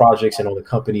on the projects and on the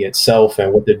company itself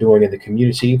and what they're doing in the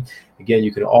community. Again,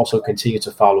 you can also continue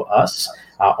to follow us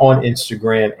on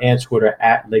Instagram and Twitter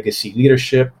at Legacy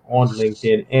Leadership, on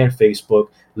LinkedIn and Facebook,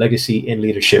 Legacy in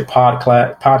Leadership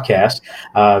Podcast.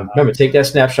 Remember, take that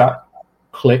snapshot,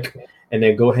 click, and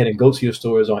then go ahead and go to your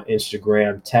stories on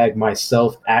Instagram. Tag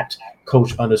myself at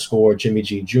Coach_Jimmie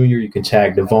G Jr. You can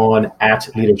tag Devon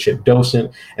at Leadership Docent,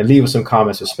 and leave us some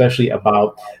comments, especially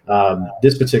about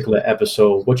this particular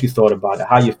episode, what you thought about it,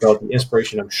 how you felt, the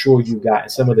inspiration I'm sure you got,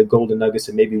 and some of the golden nuggets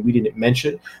that maybe we didn't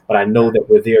mention, but I know that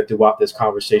we're there throughout this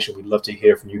conversation. We'd love to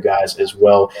hear from you guys as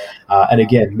well. And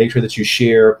again, make sure that you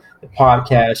share the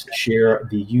podcast, share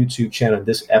the YouTube channel,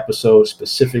 this episode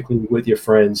specifically with your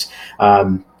friends.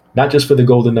 Not just for the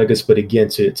golden nuggets, but again,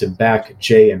 to back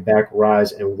Jay and back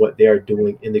RYSE and what they are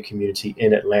doing in the community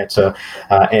in Atlanta,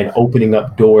 and opening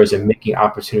up doors and making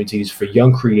opportunities for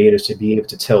young creators to be able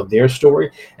to tell their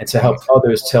story and to help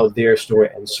others tell their story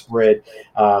and spread.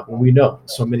 When we know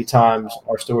so many times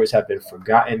our stories have been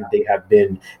forgotten, they have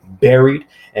been buried.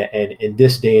 And in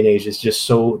this day and age, it's just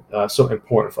so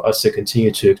important for us to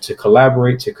continue to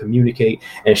collaborate, to communicate,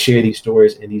 and share these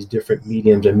stories in these different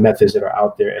mediums and methods that are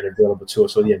out there and available to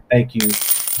us. So yeah, thank you,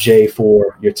 Jay,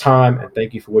 for your time, and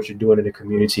thank you for what you're doing in the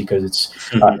community, because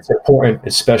it's important,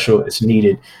 it's special, it's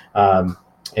needed. And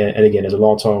again, as a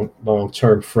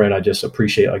long-term friend, I just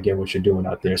appreciate, again, what you're doing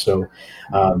out there. So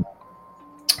for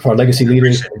our legacy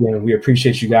leaders, again, we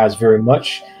appreciate you guys very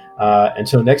much.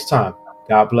 Until next time,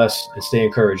 God bless and stay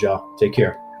encouraged, y'all. Take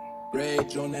care.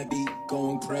 Rage on that beat,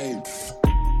 going crazy.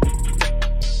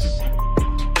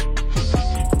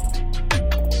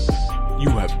 You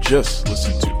have just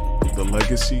listened to the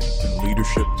Legacy and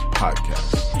Leadership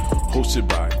Podcast, hosted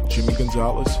by Jimmy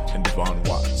Gonzalez and Devon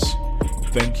Watts.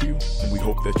 thank you, and we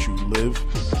hope that you live,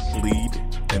 lead,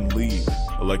 and leave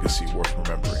a legacy worth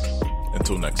remembering.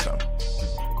 Until next time.